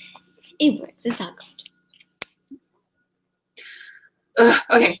 It works. It's all good.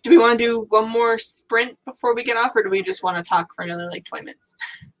 Okay, do we want to do one more sprint before we get off, or do we just want to talk for another like 20 minutes?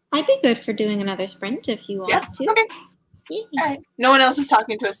 I'd be good for doing another sprint if you want to. Okay. Yeah. All right. No one else is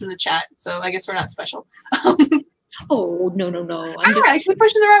talking to us in the chat, so I guess we're not special. Oh, no. I keep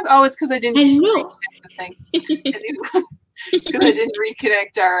pushing the rock. Oh, it's because I didn't reconnect the thing. It's because I didn't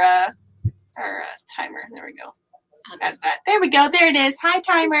reconnect our timer. There we go. Okay. Got that. There we go. There it is. Hi,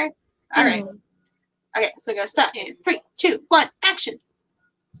 timer. All right. Oh. Okay, so I gotta start in 3, 2, 1, action.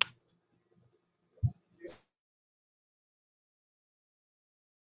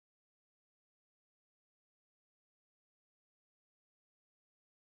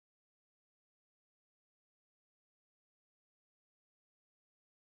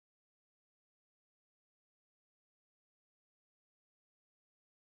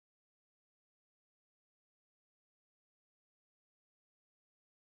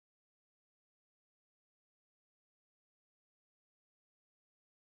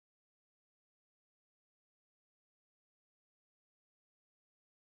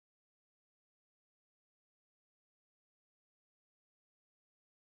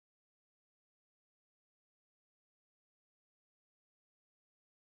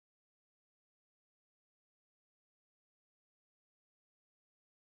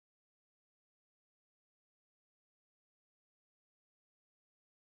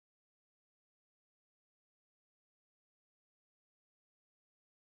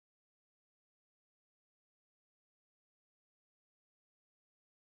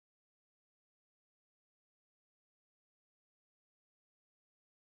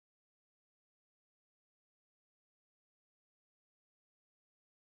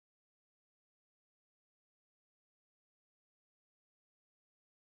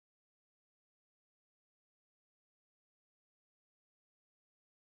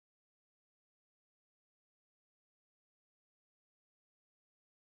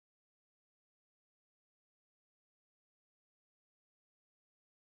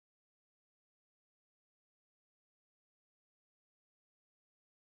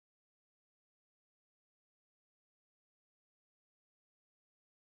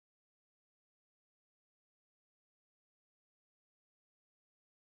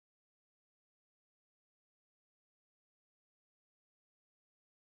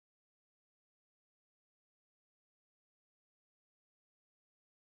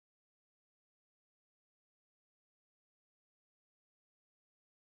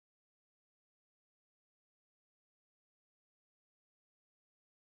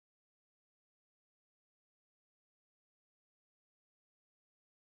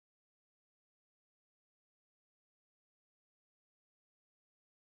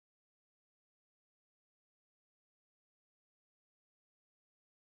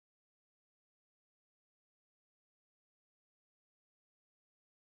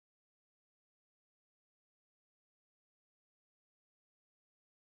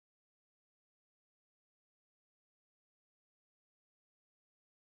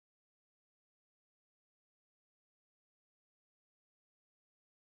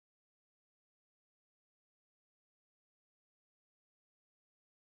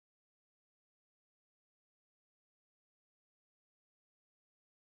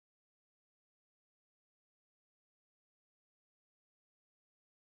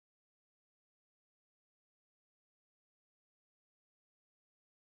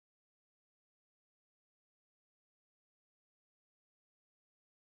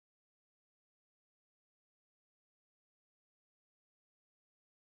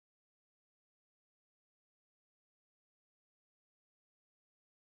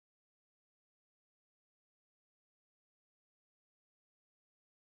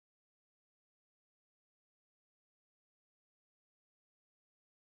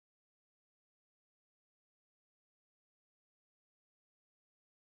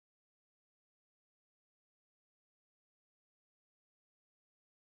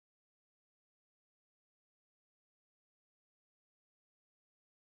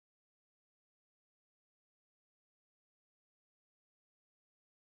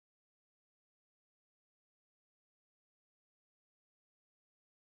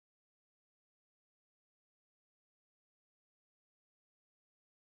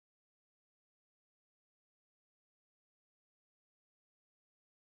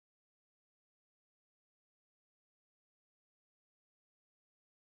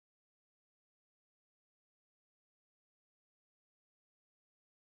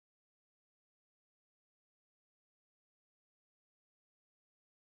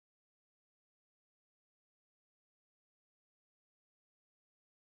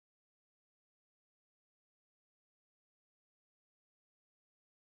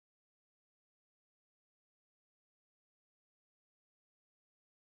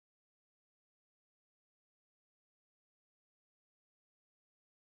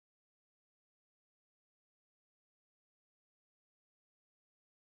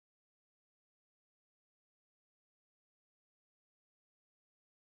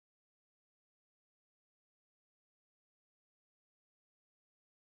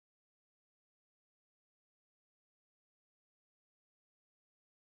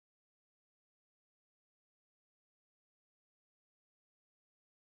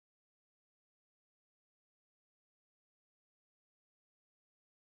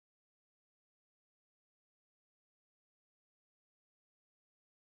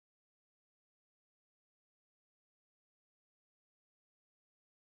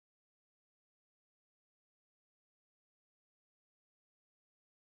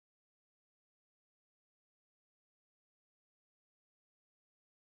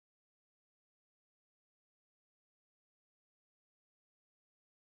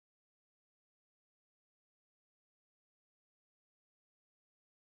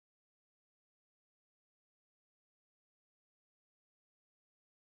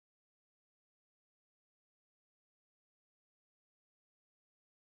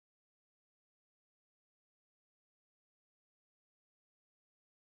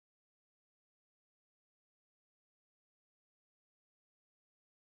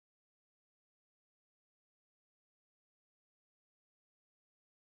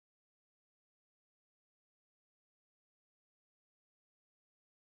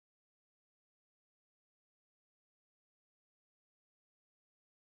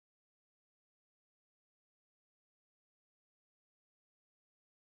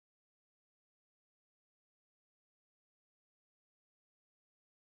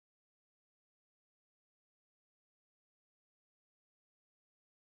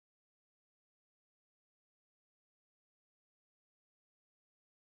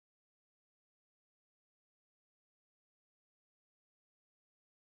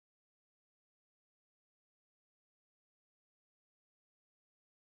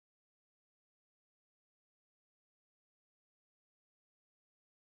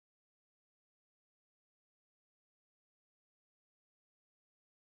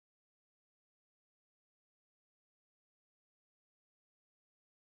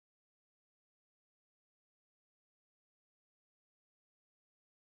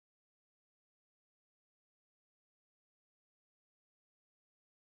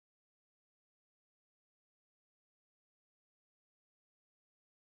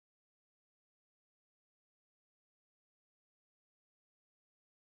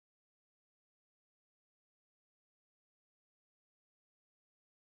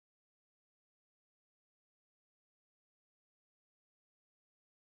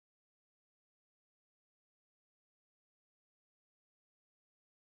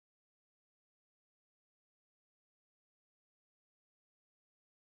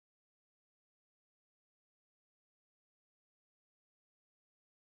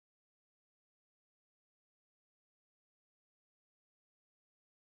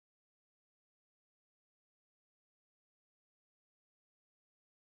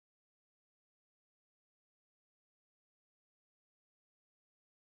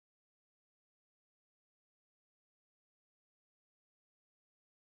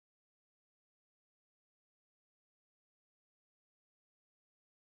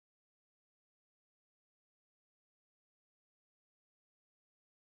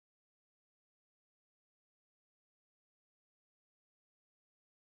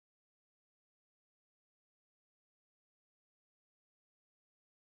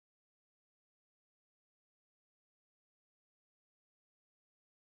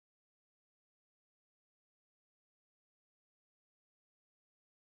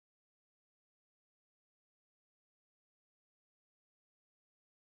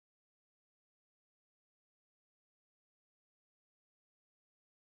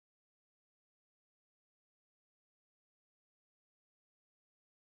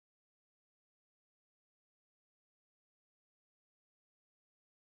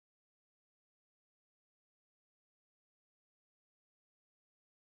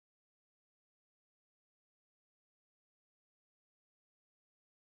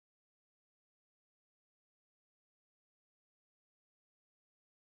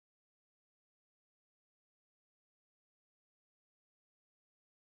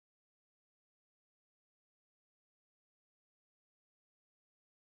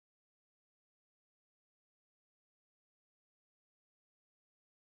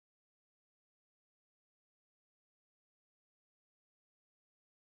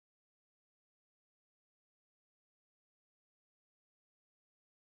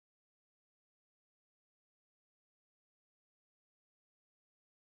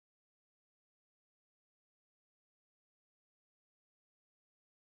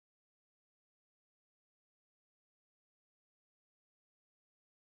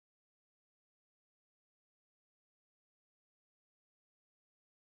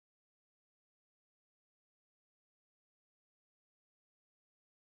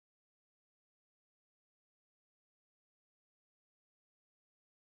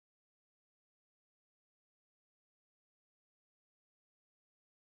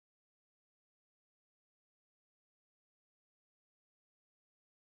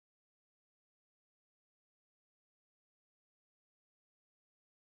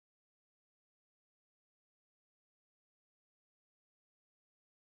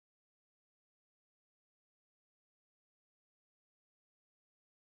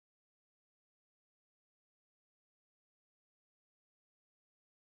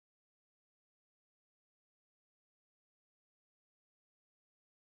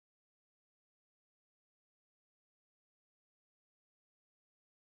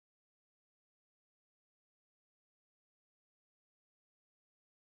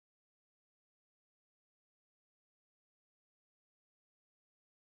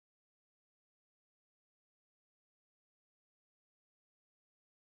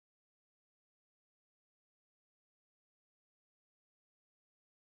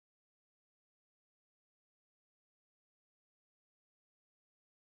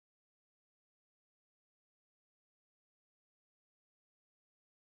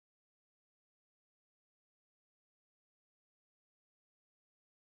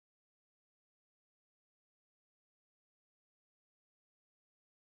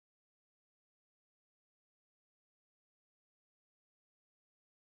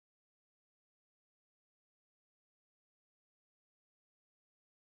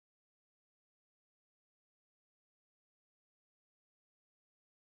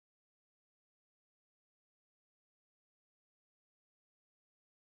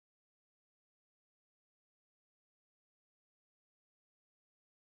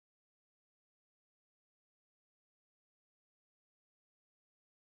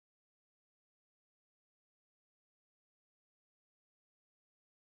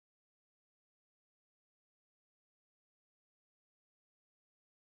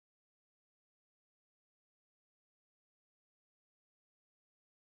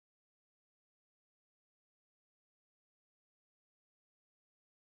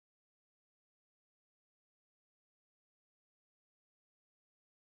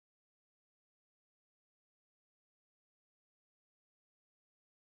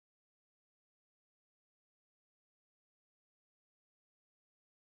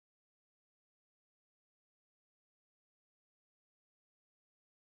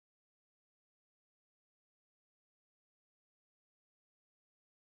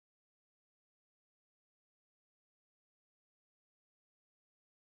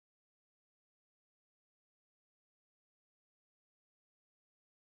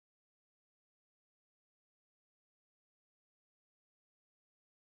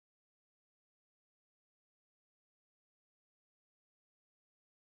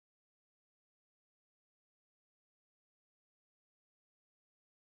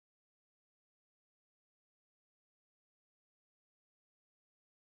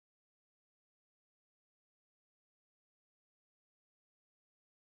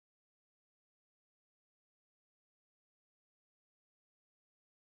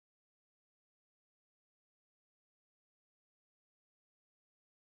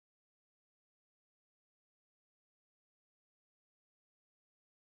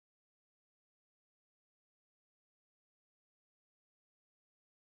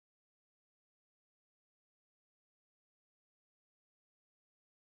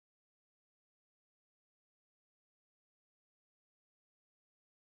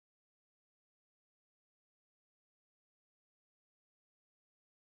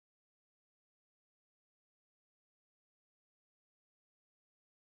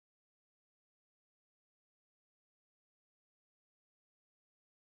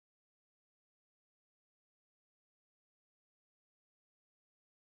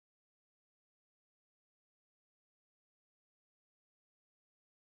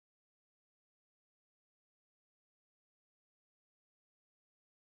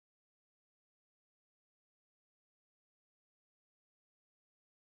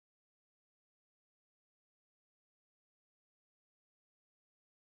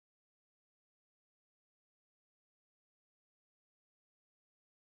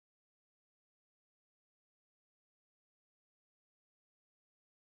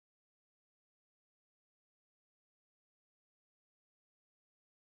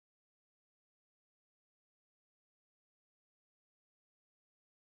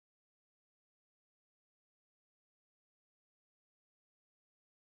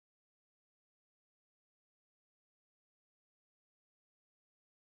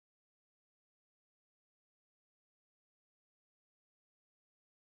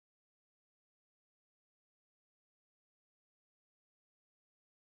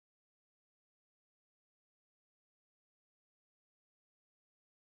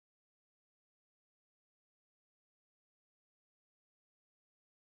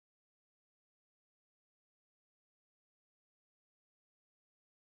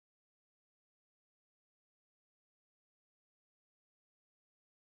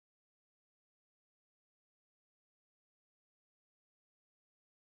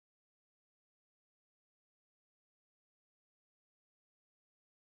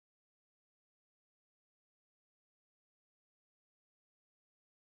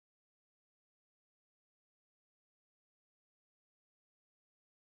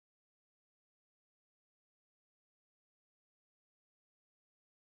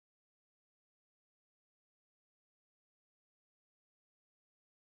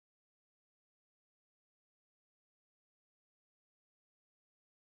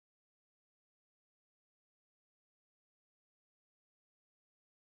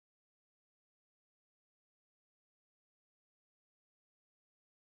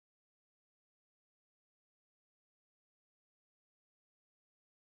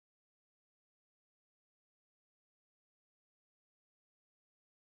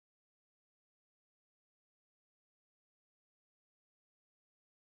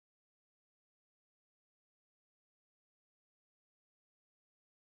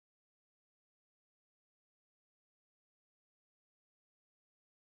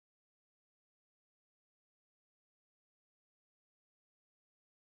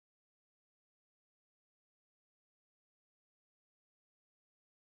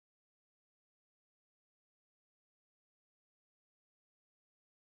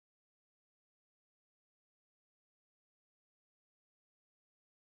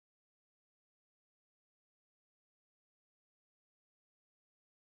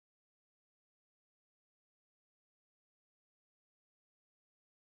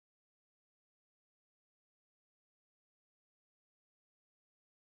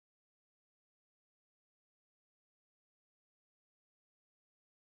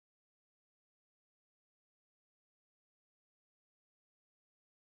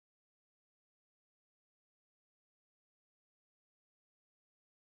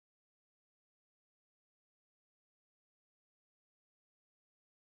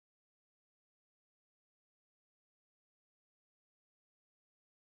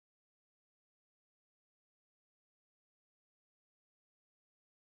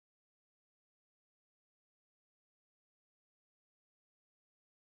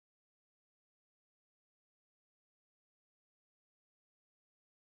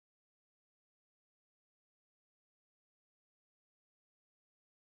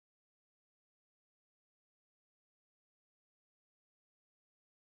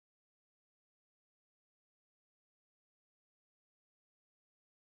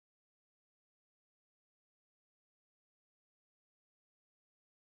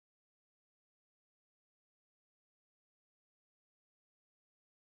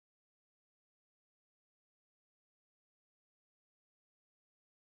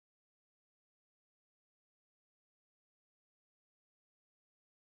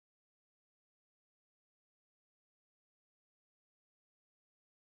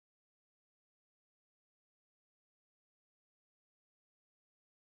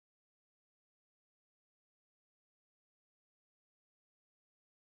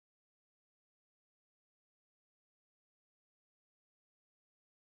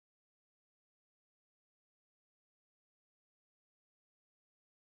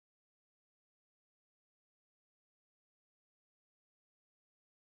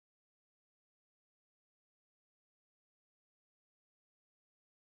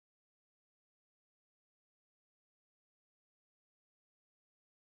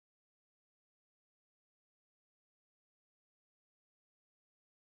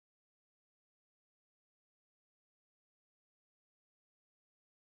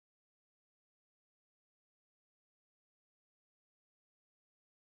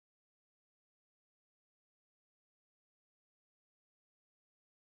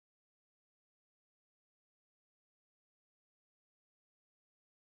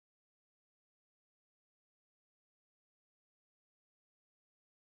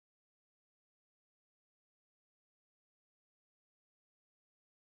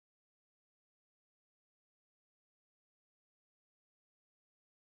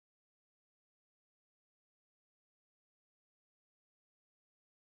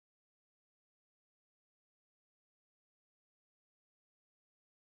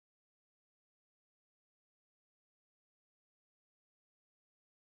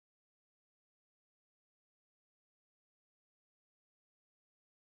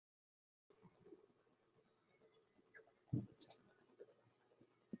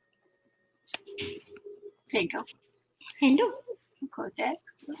 There you go. Hello. Close that.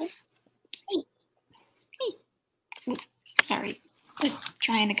 Hey. Oops, sorry. I was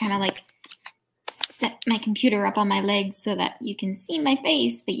trying to kind of like set my computer up on my legs so that you can see my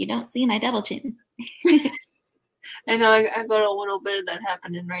face, but you don't see my double chin. I know I got a little bit of that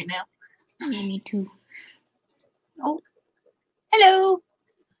happening right now. Yeah, me too. Oh. Hello.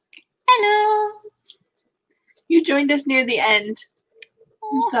 Hello. You joined us near the end.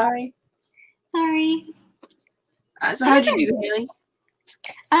 Oh, I'm sorry. sorry. So how'd you do, Hayley?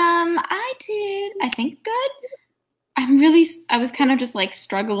 I did, I think, good. I was kind of just like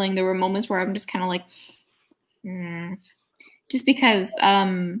struggling. There were moments where I'm just kind of like, just because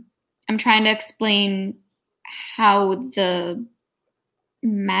I'm trying to explain how the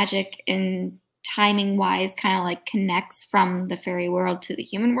magic and timing wise kind of like connects from the fairy world to the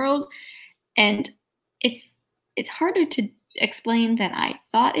human world. And it's harder to explain than I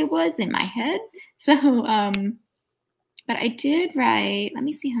thought it was in my head. So, but I did write, let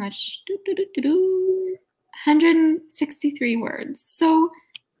me see how much, 163 words. So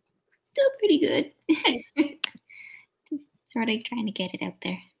still pretty good. Just sort of trying to get it out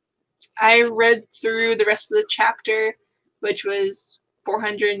there. I read through the rest of the chapter, which was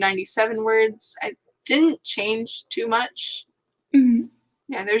 497 words. I didn't change too much. Mm-hmm.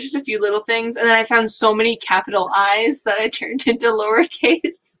 Yeah, there's just a few little things. And then I found so many capital I's that I turned into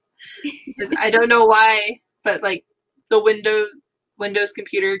lowercase. Because I don't know why, but like the Windows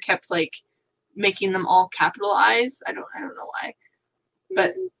computer kept like making them all capital I's. I don't know why.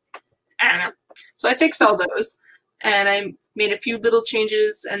 But I don't know. So I fixed all those. And I made a few little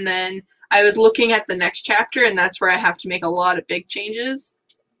changes, and then I was looking at the next chapter, and that's where I have to make a lot of big changes.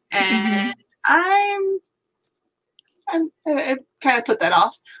 And I kind of put that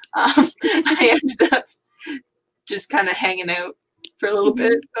off. I ended up just kind of hanging out for a little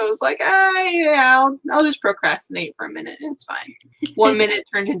bit. I was like, yeah, I'll just procrastinate for a minute. It's fine. 1 minute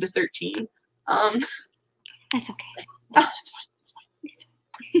turned into 13. That's okay. Oh, that's fine. It's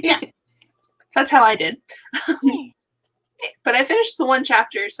fine. Yeah. So that's how I did. But I finished the 1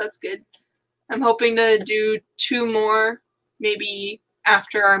 chapter, so that's good. I'm hoping to do 2 more, maybe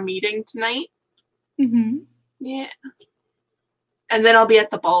after our meeting tonight. Mm-hmm. Yeah. And then I'll be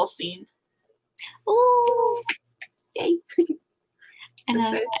at the ball scene. Oh, yay. I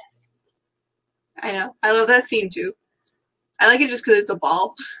love it. I know. I love that scene too. I like it just because it's a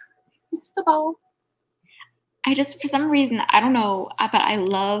ball. It's the ball. I just, for some reason, I don't know, but I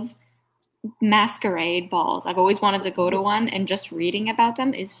love masquerade balls. I've always wanted to go to one, and just reading about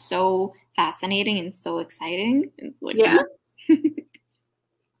them is so fascinating and so exciting. It's like, yeah.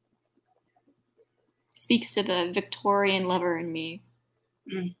 Speaks to the Victorian lover in me.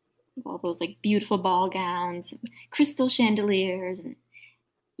 With all those like beautiful ball gowns, and crystal chandeliers, and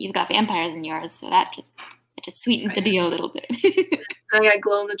you've got vampires in yours, so that just sweetens the deal a little bit. I got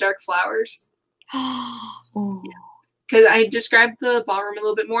glow in the dark flowers. Oh. Because I described the ballroom a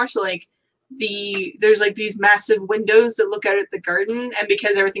little bit more, so like there's like these massive windows that look out at the garden, and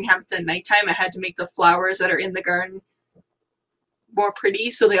because everything happens at nighttime, I had to make the flowers that are in the garden more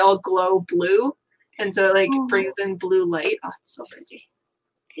pretty, so they all glow blue, and so it like brings in blue light. Oh, it's so pretty.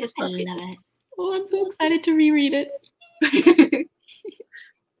 It's so pretty. I love it. Oh, I'm so excited to reread it.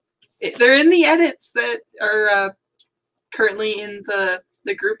 They're in the edits that are currently in the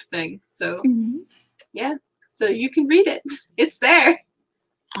group thing, so yeah, so you can read it. It's there.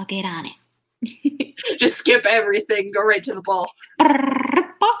 I'll get on it. Just skip everything, go right to the ball.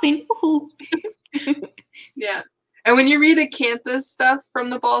 Bossing. Yeah. And when you read Acanthus stuff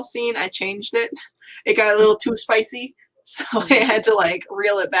from the ball scene, I changed it. It got a little too spicy, so I had to like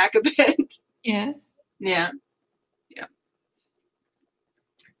reel it back a bit. Yeah. Yeah. Yeah.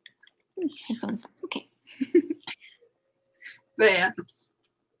 Headphones. Okay. But yeah.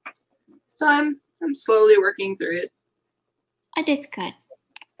 So I'm slowly working through it. It is good.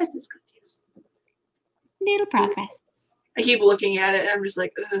 That is good, yes. Little progress. I keep looking at it and I'm just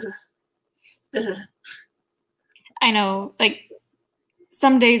like, ugh. Ugh. I know, like,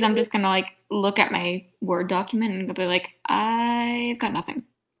 some days I'm just gonna like look at my Word document and be like, I've got nothing.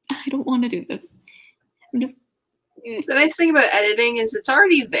 I don't want to do this. I'm just. The nice thing about editing is it's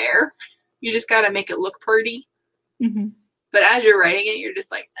already there. You just gotta make it look pretty. But as you're writing it, you're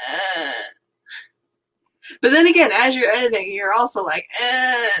just like, ugh. But then again, as you're editing, you're also like,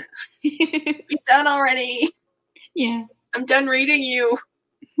 be done already. Yeah. I'm done reading you.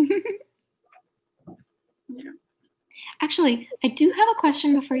 Yeah. Actually, I do have a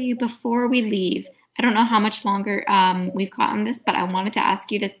question before we leave. I don't know how much longer we've got on this, but I wanted to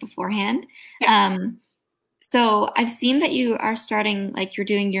ask you this beforehand. Yeah. So I've seen that you are starting, like you're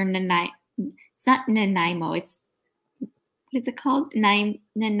doing your It's not Nanaimo. It's what is it called? Nanaimo.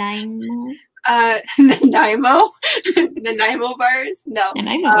 Nanaimo, Nanaimo bars. No,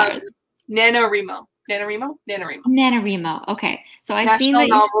 Nanaimo bars. NaNoWriMo. NaNoWriMo. Okay, so I've seen National that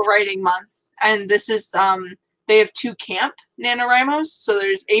Novel Writing Month, and this is they have 2 camp NaNoWriMos. So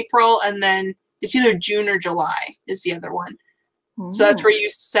there's April, and then it's either June or July is the other one. So that's where you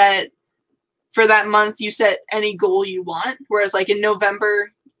set for that month. You set any goal you want. Whereas like in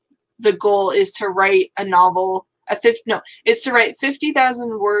November, the goal is to write a novel. It's to write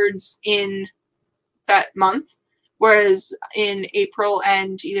 50,000 words in that month. Whereas in April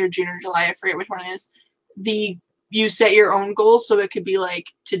and either June or July, I forget which one it is, you set your own goals. So it could be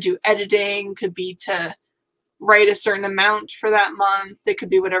like to do editing, could be to write a certain amount for that month. It could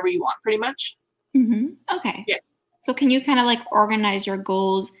be whatever you want, pretty much. Okay. Yeah. So can you kind of like organize your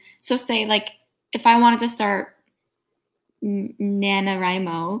goals? So say like if I wanted to start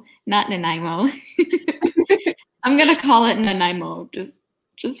NaNoWriMo, not Nanaimo. I'm gonna call it Nanaimo, just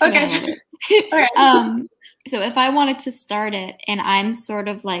for okay. So if I wanted to start it and I'm sort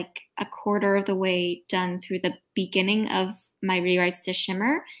of like a quarter of the way done through the beginning of my rewrites to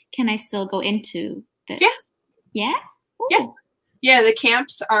Shimmer, can I still go into this? Yeah? Ooh. Yeah, the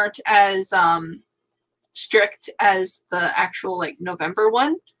camps aren't as strict as the actual like November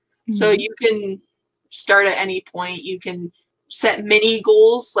one. So you can start at any point. You can set mini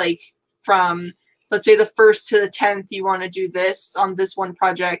goals like from, let's say, the 1st to the 10th, you want to do this on this one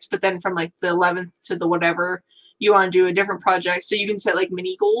project, but then from like the 11th to the whatever, you want to do a different project. So you can set like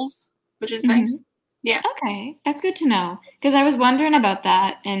mini goals, which is nice. Yeah. Okay, that's good to know. Because I was wondering about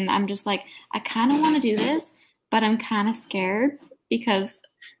that, and I'm just like, I kind of want to do this, but I'm kind of scared because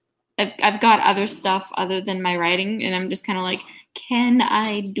I've got other stuff other than my writing, and I'm just kind of like, can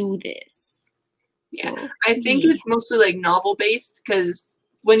I do this? Yeah, so, I think it's mostly like novel based because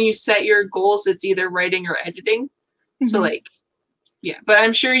when you set your goals, it's either writing or editing. So like, yeah, but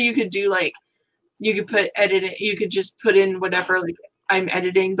I'm sure you could do like, you could put editing, you could just put in whatever, like I'm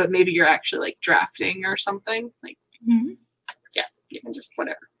editing, but maybe you're actually like drafting or something. Like, yeah, just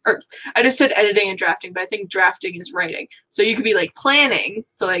whatever. Or I just said editing and drafting, but I think drafting is writing. So you could be like planning,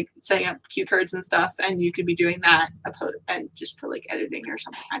 so like setting up cue cards and stuff, and you could be doing that and just put like editing or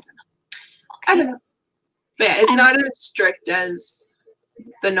something. I don't know. I don't know. But yeah, it's not as strict as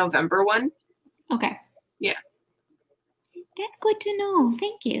the November one. Okay. Yeah. That's good to know.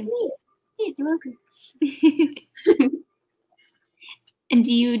 Thank you. Yes, you're welcome. And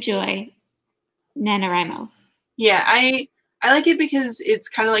do you enjoy NaNoWriMo? Yeah, I like it because it's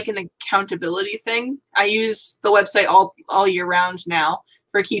kind of like an accountability thing. I use the website all year round now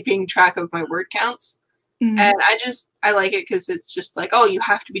for keeping track of my word counts. And I like it because it's just like, oh, you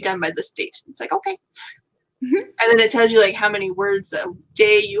have to be done by this date. It's like, okay. And then it tells you like how many words a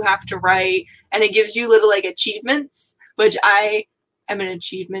day you have to write, and it gives you little like achievements, which I am an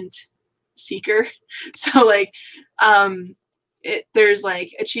achievement seeker. So like there's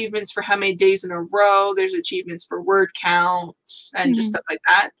like achievements for how many days in a row, there's achievements for word count and just stuff like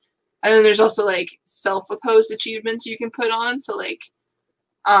that. And then there's also like self-imposed achievements you can put on. So like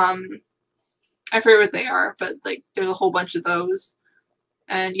I forget what they are, but like there's a whole bunch of those.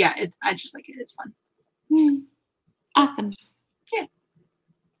 And yeah, I just like it. It's fun. Awesome. Yeah.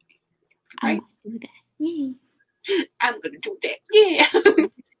 Right. I'm gonna do that. Yay. I'm gonna do that. Yeah.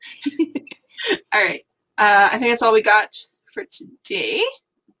 All right. I think that's all we got for today.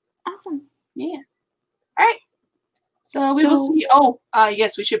 Awesome. Yeah. All right. So we will see. Oh,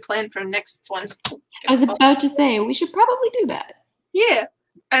 yes, we should plan for the next one. I was about to say we should probably do that. Yeah.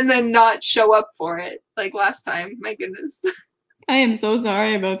 And then not show up for it like last time. My goodness. I am so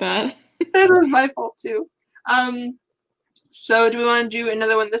sorry about that. That was my fault too. So do we want to do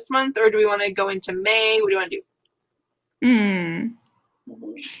another one this month, or do we want to go into May? What do you want to do?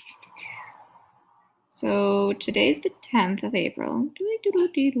 So today's the 10th of April.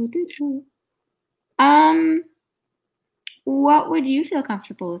 What would you feel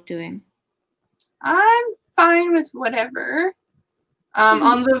comfortable with doing? I'm fine with whatever.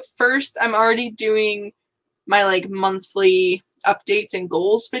 On the 1st, I'm already doing my like monthly updates and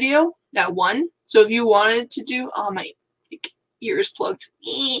goals video at 1. So if you wanted to do, oh, my ears plugged.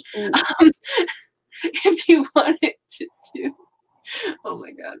 If you wanted to do, oh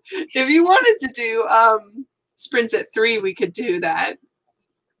my god, if you wanted to do sprints at 3, we could do that.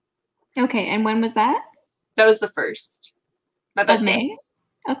 Okay, and when was that? That was the 1st. My birthday. Of May?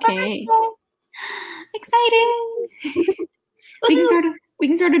 Okay. Exciting. we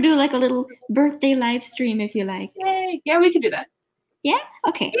can sort of do like a little birthday live stream if you like. Yay. Yeah, we could do that. Yeah?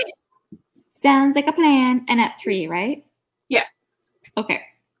 Okay. Yeah. Sounds like a plan. And at 3, right? Yeah. Okay.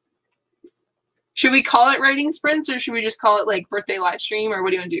 Should we call it writing sprints, or should we just call it like birthday live stream, or what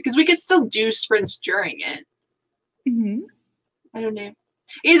do you want to do? Because we could still do sprints during it. I don't know.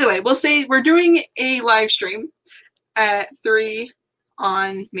 Either way, we'll say we're doing a live stream at 3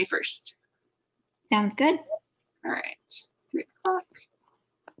 on May 1st. Sounds good. All right, 3 o'clock.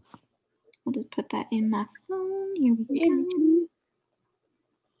 I'll just put that in my phone. Here we go.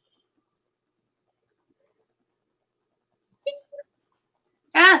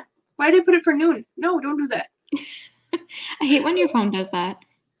 Ah, why did I put it for noon? No, don't do that. I hate when your phone does that.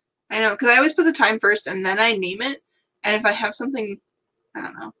 I know, because I always put the time first and then I name it. And if I have something, I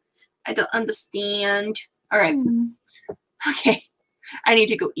don't know. I don't understand. All right. Okay. I need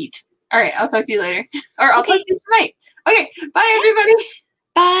to go eat. All right. I'll talk to you later. Or I'll talk to you tonight. Okay. Bye, everybody.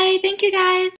 Bye. Thank you, guys.